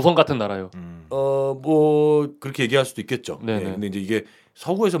조선 같은 나라요. 뭐 그렇게 얘기할 수도 있겠죠. 근데 이제 이게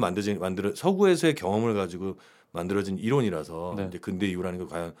서구에서의 경험을 가지고 만들어진 이론이라서 이제 근대 이후라는 게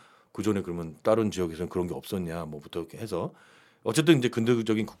과연 그 전에 그러면 다른 지역에서는 그런 게 없었냐 뭐부터 이렇게 해서 어쨌든 이제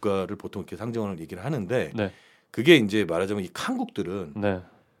근대적인 국가를 보통 이렇게 상정을 얘기를 하는데 그게 이제 말하자면 이 한국들은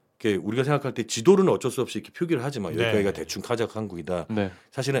우리가 생각할 때 지도는 어쩔 수 없이 이렇게 표기를 하지만 여기가 대충 카자흐 한국이다.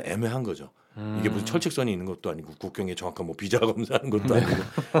 사실은 애매한 거죠. 이게 무슨 철책선이 있는 것도 아니고 국경에 정확한 뭐 비자 검사하는 것도 아니고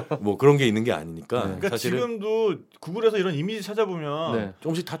뭐 그런 게 있는 게 아니니까. 그러니까 사실은 지금도 구글에서 이런 이미지 찾아보면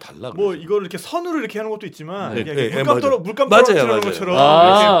조금씩 다 달라. 뭐 이걸 이렇게 선으로 이렇게 하는 것도 있지만 물감 맞아요. 떨어지는 것처럼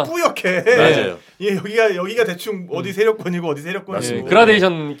이렇게 뿌옇게. 맞아요. 여기가 대충 어디 세력권이고 어디 세력권이고.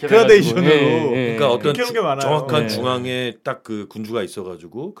 그라데이션으로. 그러니까 어떤 정확한 중앙에 딱 그 군주가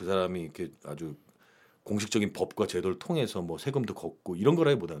있어가지고 그 사람이 이렇게 아주 공식적인 법과 제도를 통해서 뭐 세금도 걷고 이런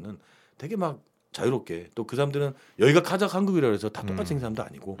거라기보다는 되게 막 자유롭게 또 그 사람들은 여기가 카자흐 한국이라 해서 다 똑같이 생긴 사람도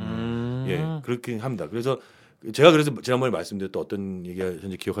아니고 그렇게 합니다. 그래서 제가 지난번에 말씀드렸던 어떤 얘기가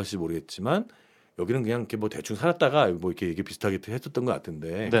현재 기억하실지 모르겠지만 여기는 그냥 이렇게 뭐 대충 살았다가 뭐 이렇게 얘기 비슷하게 했었던 것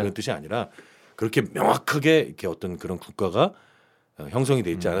같은데 그런 뜻이 아니라 그렇게 명확하게 이렇게 어떤 그런 국가가 형성이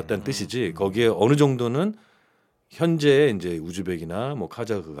돼 있지 않았다는 뜻이지 거기에 어느 정도는 현재 이제 우즈벡이나 뭐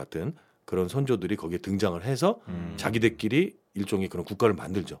카자흐 같은 그런 선조들이 거기에 등장을 해서 자기들끼리 일종의 그런 국가를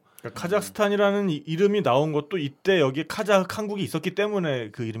만들죠. 그러니까 카자흐스탄이라는 이름이 나온 것도 이때 여기 카자흐 한국이 있었기 때문에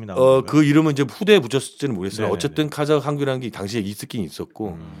그 이름이 나온 거예요. 그 이름은 이제 후대에 붙였을지는 모르겠으나 어쨌든 카자흐 한국이라는 게 당시에 있었긴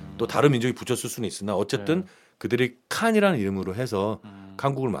있었고 또 다른 민족이 붙였을 수는 있으나 어쨌든 그들이 칸이라는 이름으로 해서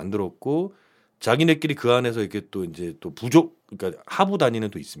한국을 만들었고 자기네끼리 그 안에서 이렇게 또 이제 또 부족 그러니까 하부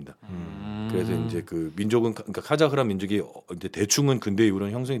단위는 또 있습니다. 그래서 이제 그 민족은 그러니까 카자흐란 민족이 이제 대충은 근대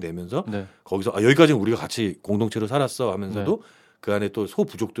이후로는 형성이 되면서 네. 거기서 여기까지는 우리가 같이 공동체로 살았어 하면서도 그 안에 또 소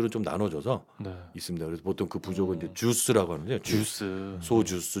부족들은 좀 나눠져서 있습니다. 그래서 보통 그 부족은 이제 주스라고 하는데요. 주스, 소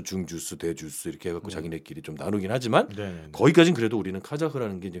주스, 중 주스, 대 주스 이렇게 해갖고 자기네끼리 좀 나누긴 하지만 거기까지는 그래도 우리는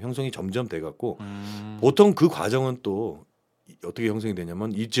카자흐라는 게 이제 형성이 점점 돼갖고 보통 그 과정은 또 어떻게 형성이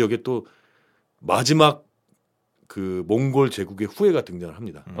되냐면 이 지역에 또 마지막 그 몽골 제국의 후예가 등장을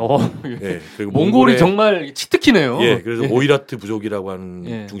합니다. 예. 그리고 몽골이 정말 치트키네요. 예, 그래서 오이라트 부족이라고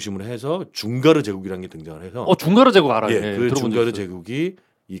하는 중심으로 해서 중가르 제국이라는 게 등장을 해서. 중가르 제국 알아요. 예, 그 중가르 제국이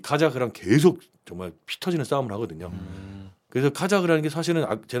이 카자흐랑 계속 정말 피 터지는 싸움을 하거든요. 그래서 카자흐라는 게 사실은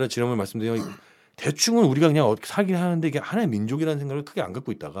제가 지난번에 말씀드린 대충은 우리가 그냥 어떻게 살긴 하는데 이게 하나의 민족이라는 생각을 크게 안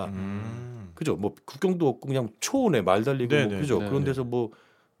갖고 있다가, 그죠? 뭐 국경도 없고 그냥 초원에 말 달리고 뭐, 그죠? 그런 데서 뭐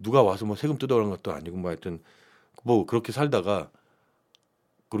누가 와서 뭐 세금 뜯어가는 것도 아니고 뭐 하여튼. 뭐 그렇게 살다가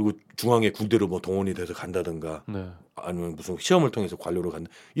그리고 중앙에 군대로 뭐 동원이 돼서 간다든가 아니면 무슨 시험을 통해서 관료로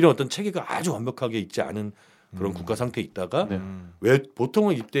간다 이런 어떤 체계가 아주 완벽하게 있지 않은 그런 국가 상태에 있다가 왜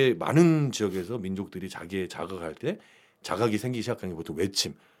보통은 이때 많은 지역에서 민족들이 자기의 자각할 때 자각이 생기기 시작하는 게 보통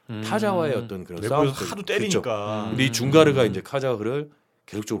외침 타자와의 어떤 그런 싸움 하도 때리니까 근데 이 중가르가 이제 카자흐를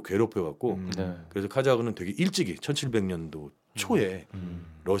계속적으로 괴롭혀갖고 그래서 카자흐는 되게 일찍이 1700년도 초에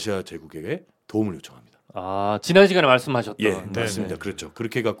러시아 제국에게 도움을 요청합니다. 지난 시간에 말씀하셨던. 예, 맞습니다. 그렇죠.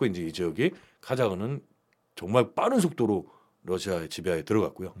 그렇게 해갖고 이제 이 지역이 카자흐는 정말 빠른 속도로 러시아의 지배하에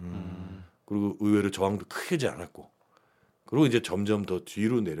들어갔고요. 그리고 의외로 저항도 크게 하지 않았고, 그리고 이제 점점 더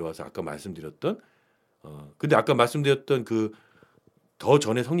뒤로 내려와서 아까 말씀드렸던, 근데 아까 말씀드렸던 그 더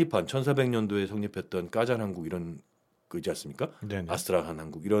전에 성립한 1400년도에 성립했던 까잔 항국 이런 그지 않습니까? 아스트라한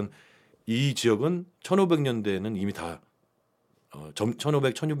항국 이런 이 지역은 1500년대에는 이미 다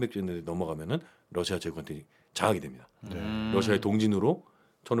 1500, 1600년대 넘어가면은 러시아 제국한테 장악이 됩니다. 러시아의 동진으로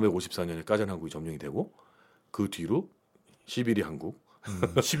 1554년에 까잔 항국이 점령이 되고 그 뒤로 시비리 항국,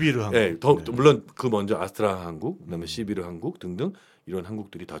 시비르 항국, 네, 물론 그 먼저 아스트라 항국, 그다음에 시비르 항국 등등 이런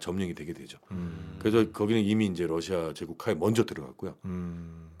항국들이 다 점령이 되게 되죠. 그래서 거기는 이미 이제 러시아 제국하에 먼저 들어갔고요.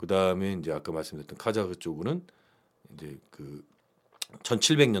 그다음에 이제 아까 말씀드렸던 카자흐 쪽은 이제 그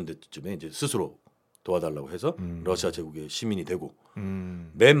 1700년대쯤에 이제 스스로 도와달라고 해서 러시아 제국의 시민이 되고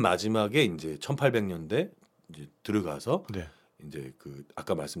맨 마지막에 이제 1800년대 이제 들어가서 이제 그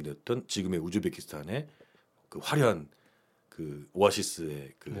아까 말씀드렸던 지금의 우즈베키스탄의 그 화려한 그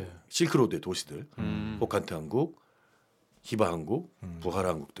오아시스의 그 실크로드의 도시들 호칸트 항국, 히바 항국, 부하라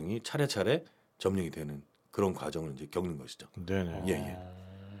항국 등이 차례차례 점령이 되는 그런 과정을 이제 겪는 것이죠. 네네. 예.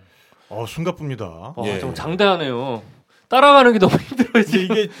 숨가쁩니다. 좀 장대하네요. 따라가는 게 너무 힘들어요.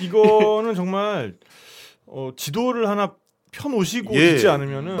 이거는 정말 지도를 하나 펴놓으시고 있지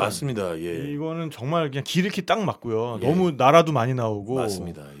않으면은 맞습니다. 이거는 정말 그냥 길 잃기 딱 맞고요. 너무 나라도 많이 나오고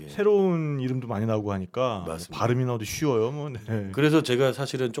맞습니다. 새로운 이름도 많이 나오고 하니까 발음이 나오도 쉬워요. 뭐. 그래서 제가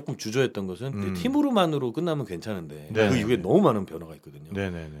사실은 조금 주저했던 것은 팀으로만으로 끝나면 괜찮은데 그 이후에 너무 많은 변화가 있거든요.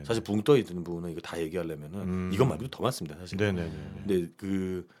 사실 붕 떠 있는 부분은 이거 다 얘기하려면은 이것 말고도 더 많습니다. 사실.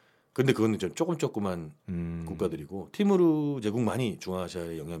 근데 그거는 좀 조그만 국가들이고 티무르 제국만이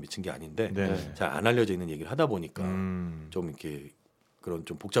중앙아시아에 영향을 미친 게 아닌데 잘 안 알려져 있는 얘기를 하다 보니까 좀 이렇게 그런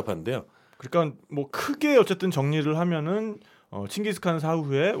좀 복잡한데요. 그러니까 뭐 크게 어쨌든 정리를 하면은 칭기스칸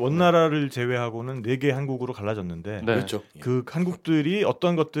사후에 원나라를 제외하고는 4개 한국으로 갈라졌는데 그렇죠. 그 한국들이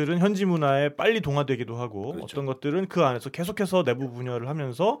어떤 것들은 현지 문화에 빨리 동화되기도 하고 어떤 것들은 그 안에서 계속해서 내부 분열을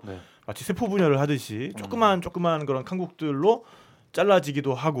하면서 마치 세포 분열을 하듯이 조그만 그런 한국들로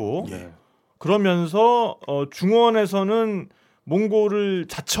잘라지기도 하고 그러면서 중원에서는 몽골을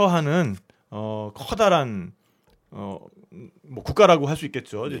자처하는 커다란 뭐 국가라고 할 수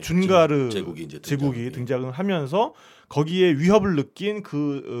있겠죠. 준가르 제국이 등장을 하면서 거기에 위협을 느낀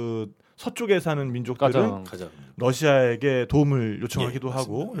그 서쪽에 사는 민족들은 러시아에게 도움을 요청하기도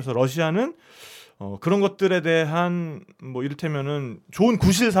하고 그래서 러시아는 그런 것들에 대한 뭐 이를테면은 좋은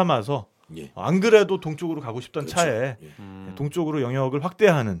구실 삼아서 안 그래도 동쪽으로 가고 싶던 차에 동쪽으로 영역을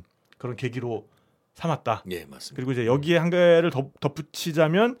확대하는 그런 계기로 삼았다. 맞습니다. 그리고 이제 여기에 한 개를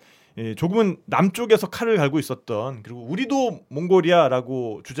덧붙이자면 조금은 남쪽에서 칼을 갈고 있었던 그리고 우리도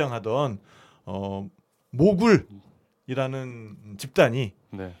몽골이야라고 주장하던 모굴이라는 집단이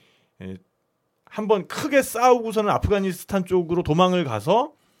한번 크게 싸우고서는 아프가니스탄 쪽으로 도망을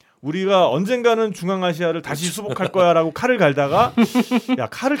가서 우리가 언젠가는 중앙아시아를 다시 수복할 거야라고 칼을 갈다가 야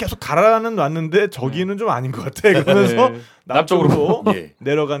칼을 계속 갈아는 놨는데 저기는 좀 아닌 것 같아 그러면서 남쪽으로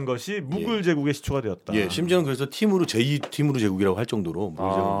내려간 것이 무굴 제국의 시초가 되었다. 심지어는 그래서 티무르 제2티무르 제국이라고 할 정도로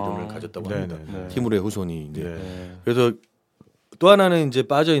무굴 제국 이름을 가졌다고 합니다. 티무르의 후손이 이제 그래서 또 하나는 이제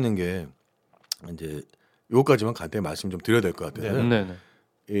빠져 있는 게 이제 요거까지만 간단히 말씀 좀 드려야 될 것 같아요.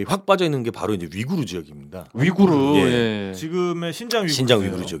 확 빠져 있는 게 바로 이제 위구르 지역입니다. 위구르. 예. 지금의 신장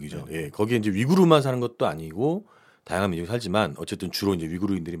위구르 지역이죠. 예. 거기에 이제 위구르만 사는 것도 아니고 다양한 민족이 살지만 어쨌든 주로 이제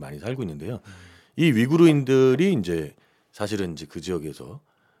위구르인들이 많이 살고 있는데요. 이 위구르인들이 이제 사실은 이제 그 지역에서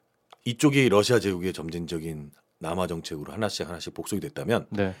이쪽이 러시아 제국의 점진적인 남하 정책으로 하나씩 하나씩 복속이 됐다면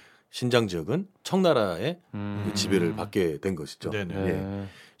네. 신장 지역은 청나라의 지배를 받게 된 것이죠. 예.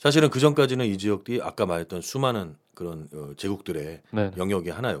 사실은 그 전까지는 이 지역이 아까 말했던 수많은 그런 제국들의 네.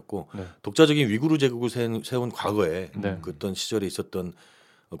 영역의 하나였고 네. 독자적인 위구르 제국을 세운 과거에 네. 그랬던 시절에 있었던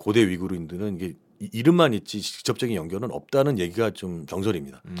고대 위구르인들은 이게 이름만 있지 직접적인 연결은 없다는 얘기가 좀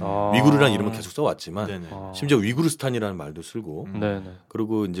정설입니다. 위구르라는 이름은 계속 써왔지만 심지어 위구르스탄이라는 말도 쓰고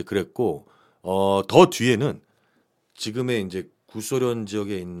그리고 이제 그랬고 더 뒤에는 지금의 이제 구소련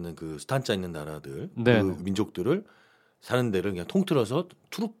지역에 있는 그 스탄자 있는 나라들 그 민족들을 사는 데를 그냥 통틀어서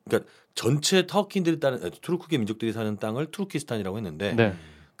그러니까 전체 터키인들이 투르크계 민족들이 사는 땅을 투르키스탄이라고 했는데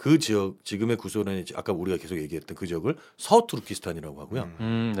그 지역 지금의 구소련이 아까 우리가 계속 얘기했던 그 지역을 서투르키스탄이라고 하고요.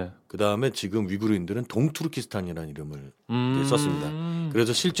 그 다음에 지금 위구르인들은 동투르키스탄이라는 이름을 썼습니다.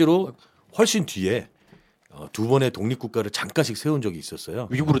 그래서 실제로 훨씬 뒤에 두 번의 독립국가를 잠깐씩 세운 적이 있었어요.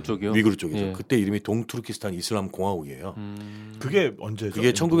 위구르 쪽이요? 위구르 쪽이죠. 예. 그때 이름이 동투르키스탄 이슬람 공화국이에요. 그게 언제죠?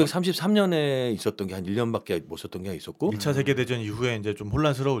 그게 1933년에 있었던 게 한 1년밖에 못 썼던 게 있었고 1차 세계 대전 이후에 이제 좀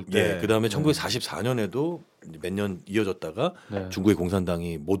혼란스러울 때 그다음에 1944년에도 몇 년 이어졌다가 중국의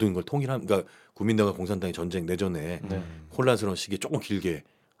공산당이 모든 걸 그러니까 국민당과 공산당이 전쟁 내전에 혼란스러운 시기에 조금 길게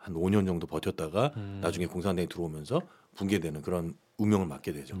한 5년 정도 버텼다가 나중에 공산당이 들어오면서 붕괴되는 그런 운명을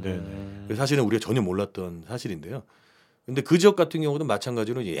맞게 되죠. 그래서 사실은 우리가 전혀 몰랐던 사실인데요. 근데 그 지역 같은 경우도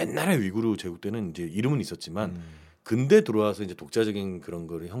마찬가지로 이제 옛날에 위구르 제국 때는 이제 이름은 있었지만 근대 들어와서 이제 독자적인 그런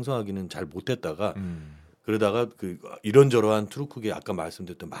거를 형성하기는 잘 못했다가 그러다가 그 이런저러한 투르크계 아까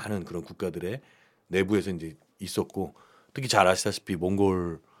말씀드렸던 많은 그런 국가들의 내부에서 이제 있었고 특히 잘 아시다시피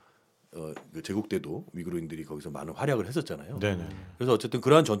몽골 그 제국 때도 위구르인들이 거기서 많은 활약을 했었잖아요. 그래서 어쨌든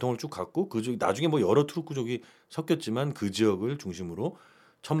그러한 전통을 쭉 갖고 그 지역 나중에 뭐 여러 투르크족이 섞였지만 그 지역을 중심으로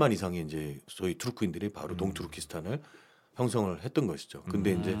 1000만 이상의 이제 소위 투르크인들이 바로 동투르키스탄을 형성을 했던 것이죠.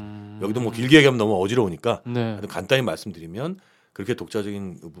 근데 이제 여기도 뭐 길게 얘기하면 너무 어지러우니까 간단히 말씀드리면 그렇게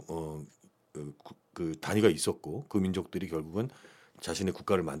독자적인 그 단위가 있었고 그 민족들이 결국은 자신의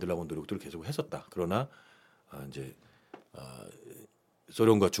국가를 만들려고 노력들을 계속 했었다. 그러나 이제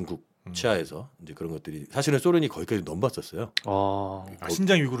소련과 중국 치하에서 이제 그런 것들이 사실은 소련이 거기까지 넘봤었어요.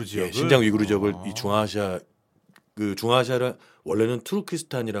 신장 위구르 지역을 신장 위구르 지역을 이 중앙아시아 그 중앙아시아를 원래는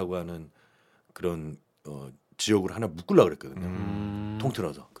투르키스탄이라고 하는 그런 지역을 하나 묶으려고 그랬거든요.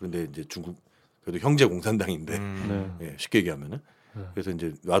 통틀어서. 그런데 이제 중국 그래도 형제 공산당인데 쉽게 얘기하면은 그래서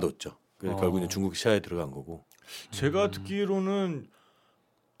이제 놔뒀죠. 그래서 결국 이제 중국 시야에 들어간 거고. 제가 듣기로는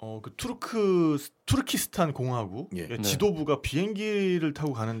그 투르키스탄 공화국 지도부가 비행기를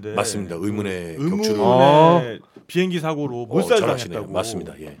타고 가는데 맞습니다. 의문의 비행기 사고로 몰살당했다고.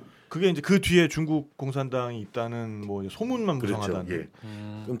 맞습니다. 예. 그게 이제 그 뒤에 중국 공산당이 있다는 뭐 소문만 무성하다는. 그렇죠.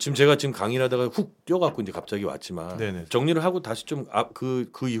 예. 그럼 제가 강의를 하다가 훅 뛰어갖고 이제 갑자기 왔지만 정리를 하고 다시 좀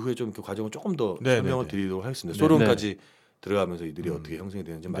그 이후에 좀 그 과정을 조금 더 설명을 드리도록 하겠습니다. 소련까지 들어가면서 이들이 어떻게 형성이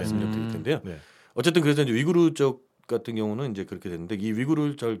되는지 말씀 좀 드릴 텐데요. 어쨌든 그래서 이제 위구르 쪽 같은 경우는 이제 그렇게 됐는데 이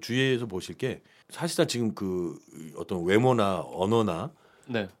위구르를 잘 주의해서 보실 게 사실상 지금 그 어떤 외모나 언어나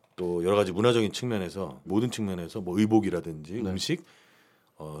또 여러 가지 문화적인 측면에서 모든 측면에서 뭐 의복이라든지 음식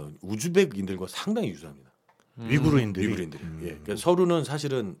우즈벡인들과 상당히 유사합니다. 위구르인들이. 그러니까 서로는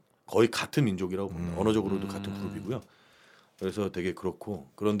사실은 거의 같은 민족이라고 봅니다. 언어적으로도 같은 그룹이고요. 그래서 되게 그렇고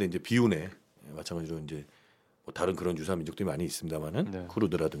그런데 이제 비운에 마찬가지로 이제 뭐 다른 그런 유사 민족들이 많이 있습니다만은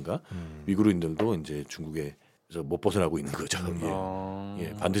쿠르드라든가 위구르인들도 이제 중국에서 못 벗어나고 있는 거죠.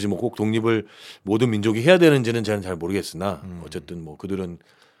 반드시 뭐 꼭 독립을 모든 민족이 해야 되는지는 저는 잘 모르겠으나 어쨌든 뭐 그들은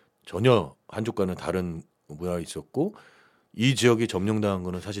전혀 한족과는 다른 문화가 있었고 이 지역이 점령당한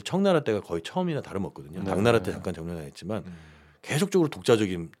거는 사실 청나라 때가 거의 처음이나 다름없거든요. 당나라 때 잠깐 점령당했지만 계속적으로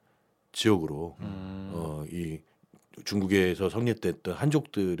독자적인 지역으로 이 중국에서 성립됐던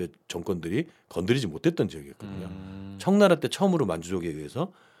한족들의 정권들이 건드리지 못했던 지역이었거든요. 청나라 때 처음으로 만주족에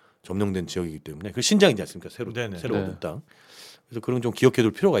의해서 점령된 지역이기 때문에 그 신장이지 않습니까? 새로 얻은 땅. 그래서 그런 좀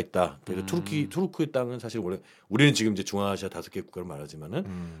기억해둘 필요가 있다. 그래서 투르크의 땅은 사실 원래 우리는 지금 이제 중앙아시아 5개 국가를 말하지만은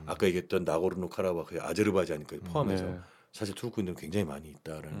아까 얘기했던 나고르노 카라바흐, 아제르바이잔까지 포함해서 사실 투르크인들은 굉장히 많이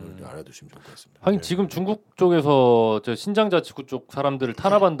있다라는 걸 알아두시면 좋을 것 같습니다. 하긴 지금 중국 쪽에서 신장자 지구 쪽 사람들을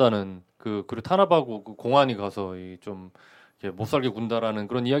탄압한다는 그리고 탄압하고 그 공안이 가서 좀 못 살게 군다라는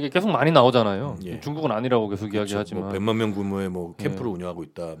그런 이야기 계속 많이 나오잖아요. 중국은 아니라고 계속 이야기하지만 뭐 100만 명 규모의 뭐 캠프를 운영하고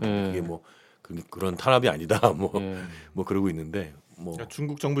있다. 그게 뭐 그런 탄압이 아니다. 뭐 그러고 있는데 뭐 그러니까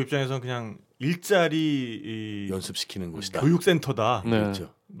중국 정부 입장에서는 그냥 일자리 연습시키는 곳이다. 교육센터다. 네.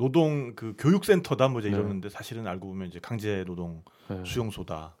 그렇죠. 노동 그 교육센터다 뭐 이제 이러는데 사실은 알고 보면 이제 강제 노동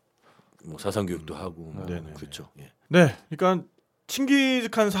수용소다. 뭐 사상 교육도 하고 뭐 그렇죠. 예. 네, 그러니까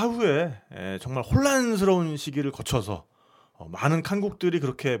칭기즈칸 사후에 정말 혼란스러운 시기를 거쳐서 많은 칸국들이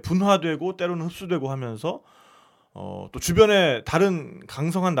그렇게 분화되고 때로는 흡수되고 하면서 또 주변에 다른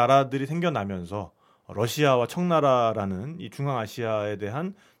강성한 나라들이 생겨나면서 러시아와 청나라라는 이 중앙아시아에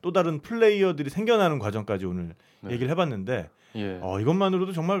대한 또 다른 플레이어들이 생겨나는 과정까지 오늘 얘기를 해봤는데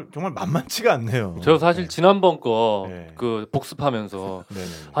이것만으로도 정말 만만치가 않네요. 저 사실 지난번 거 그 복습하면서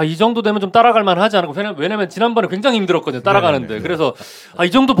이 정도 되면 좀 따라갈 만하지 않을까. 왜냐면 지난번에 굉장히 힘들었거든요. 따라가는데. 그래서 이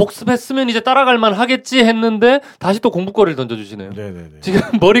정도 복습했으면 이제 따라갈 만하겠지 했는데 다시 또 공부거리를 던져주시네요. 지금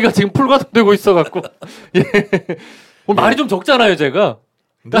머리가 지금 풀가동되고 있어갖고 말이 좀 적잖아요, 제가.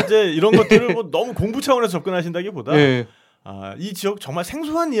 근데 이제 이런 것들을 뭐 너무 공부 차원에서 접근하신다기보다 이 지역 정말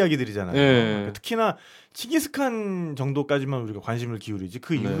생소한 이야기들이잖아요. 그러니까 특히나 칭기스칸 정도까지만 우리가 관심을 기울이지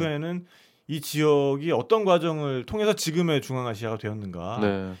그 이후에는 이 지역이 어떤 과정을 통해서 지금의 중앙아시아가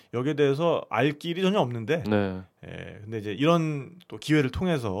되었는가 여기에 대해서 알 길이 전혀 없는데 근데 이제 이런 또 기회를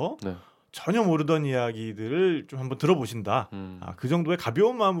통해서 전혀 모르던 이야기들을 좀 한번 들어보신다. 그 정도의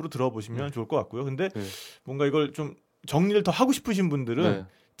가벼운 마음으로 들어보시면 좋을 것 같고요. 근데 뭔가 이걸 좀 정리를 더 하고 싶으신 분들은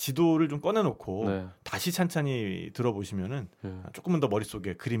지도를 좀 꺼내놓고 다시 찬찬히 들어보시면은 조금은 더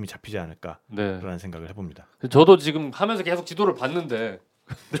머릿속에 그림이 잡히지 않을까라는 생각을 해봅니다. 저도 지금 하면서 계속 지도를 봤는데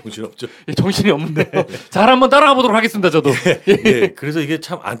정신없죠. 정신이 없는데 잘 한번 따라가 보도록 하겠습니다. 저도. 그래서 이게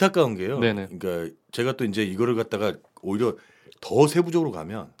참 안타까운 게요. 그러니까 제가 또 이제 이거를 갖다가 오히려 더 세부적으로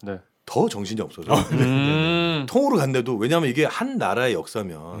가면 더 정신이 없어져. 통으로 간데도 왜냐하면 이게 한 나라의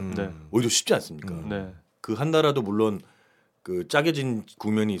역사면 오히려 쉽지 않습니까? 그 한 나라도 물론 그 짜게진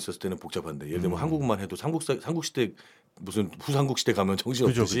국면이 있었을 때는 복잡한데 예를 들면 한국만 해도 삼국시대 무슨 후삼국시대 가면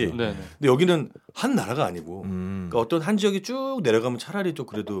정신없듯이 근데 여기는 한 나라가 아니고 그러니까 어떤 한 지역이 쭉 내려가면 차라리 좀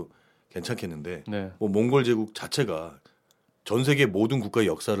그래도 괜찮겠는데 뭐 몽골 제국 자체가 전 세계 모든 국가의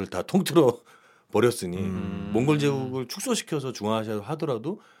역사를 다 통틀어 버렸으니 몽골 제국을 축소시켜서 중앙아시아로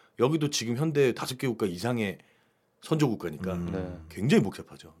하더라도 여기도 지금 현대 5개 국가 이상의 선조 국가니까 굉장히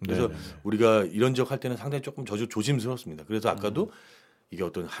복잡하죠. 그래서 우리가 이런 지역 할 때는 상당히 조금 조심스럽습니다. 그래서 아까도 이게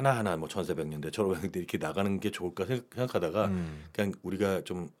어떤 하나하나 뭐 1400년대, 1500년대 이렇게 나가는 게 좋을까 생각하다가 그냥 우리가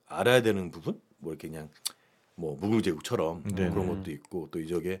좀 알아야 되는 부분 뭐 이렇게 그냥 뭐 무굴 제국처럼 그런 것도 있고 또 이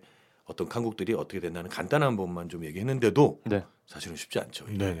지역에 어떤 칸국들이 어떻게 된다는 간단한 부분만 좀 얘기했는데도 사실은 쉽지 않죠.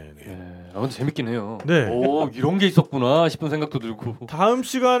 근데 재밌긴 해요. 오, 이런 게 있었구나 싶은 생각도 들고. 다음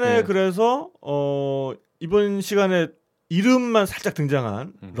시간에 그래서 이번 시간에 이름만 살짝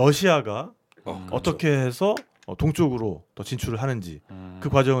등장한 러시아가 어떻게 해서 동쪽으로 더 진출을 하는지 그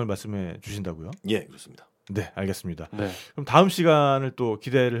과정을 말씀해 주신다고요? 예, 그렇습니다. 네, 알겠습니다. 그럼 다음 시간을 또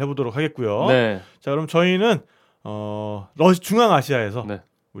기대를 해보도록 하겠고요. 자, 그럼 저희는 중앙아시아에서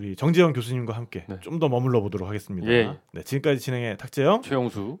우리 정재원 교수님과 함께 좀 더 머물러 보도록 하겠습니다. 지금까지 진행의 탁재영,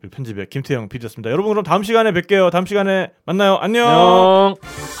 최영수, 편집의 김태형 PD였습니다. 여러분 그럼 다음 시간에 뵐게요. 다음 시간에 만나요. 안녕.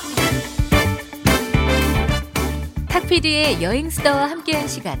 탁PD의 여행수다와 함께한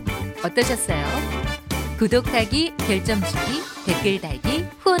시간 어떠셨어요? 구독하기, 별점 주기, 댓글 달기,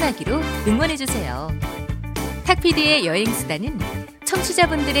 후원하기로 응원해주세요. 탁PD의 여행수다는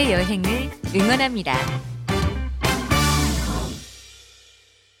청취자분들의 여행을 응원합니다.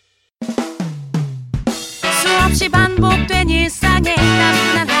 수없이 반복된 일상에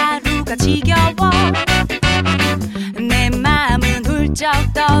나른한 하루가 지겨워 내 마음은 훌쩍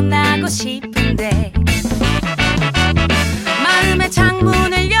떠나고 싶은데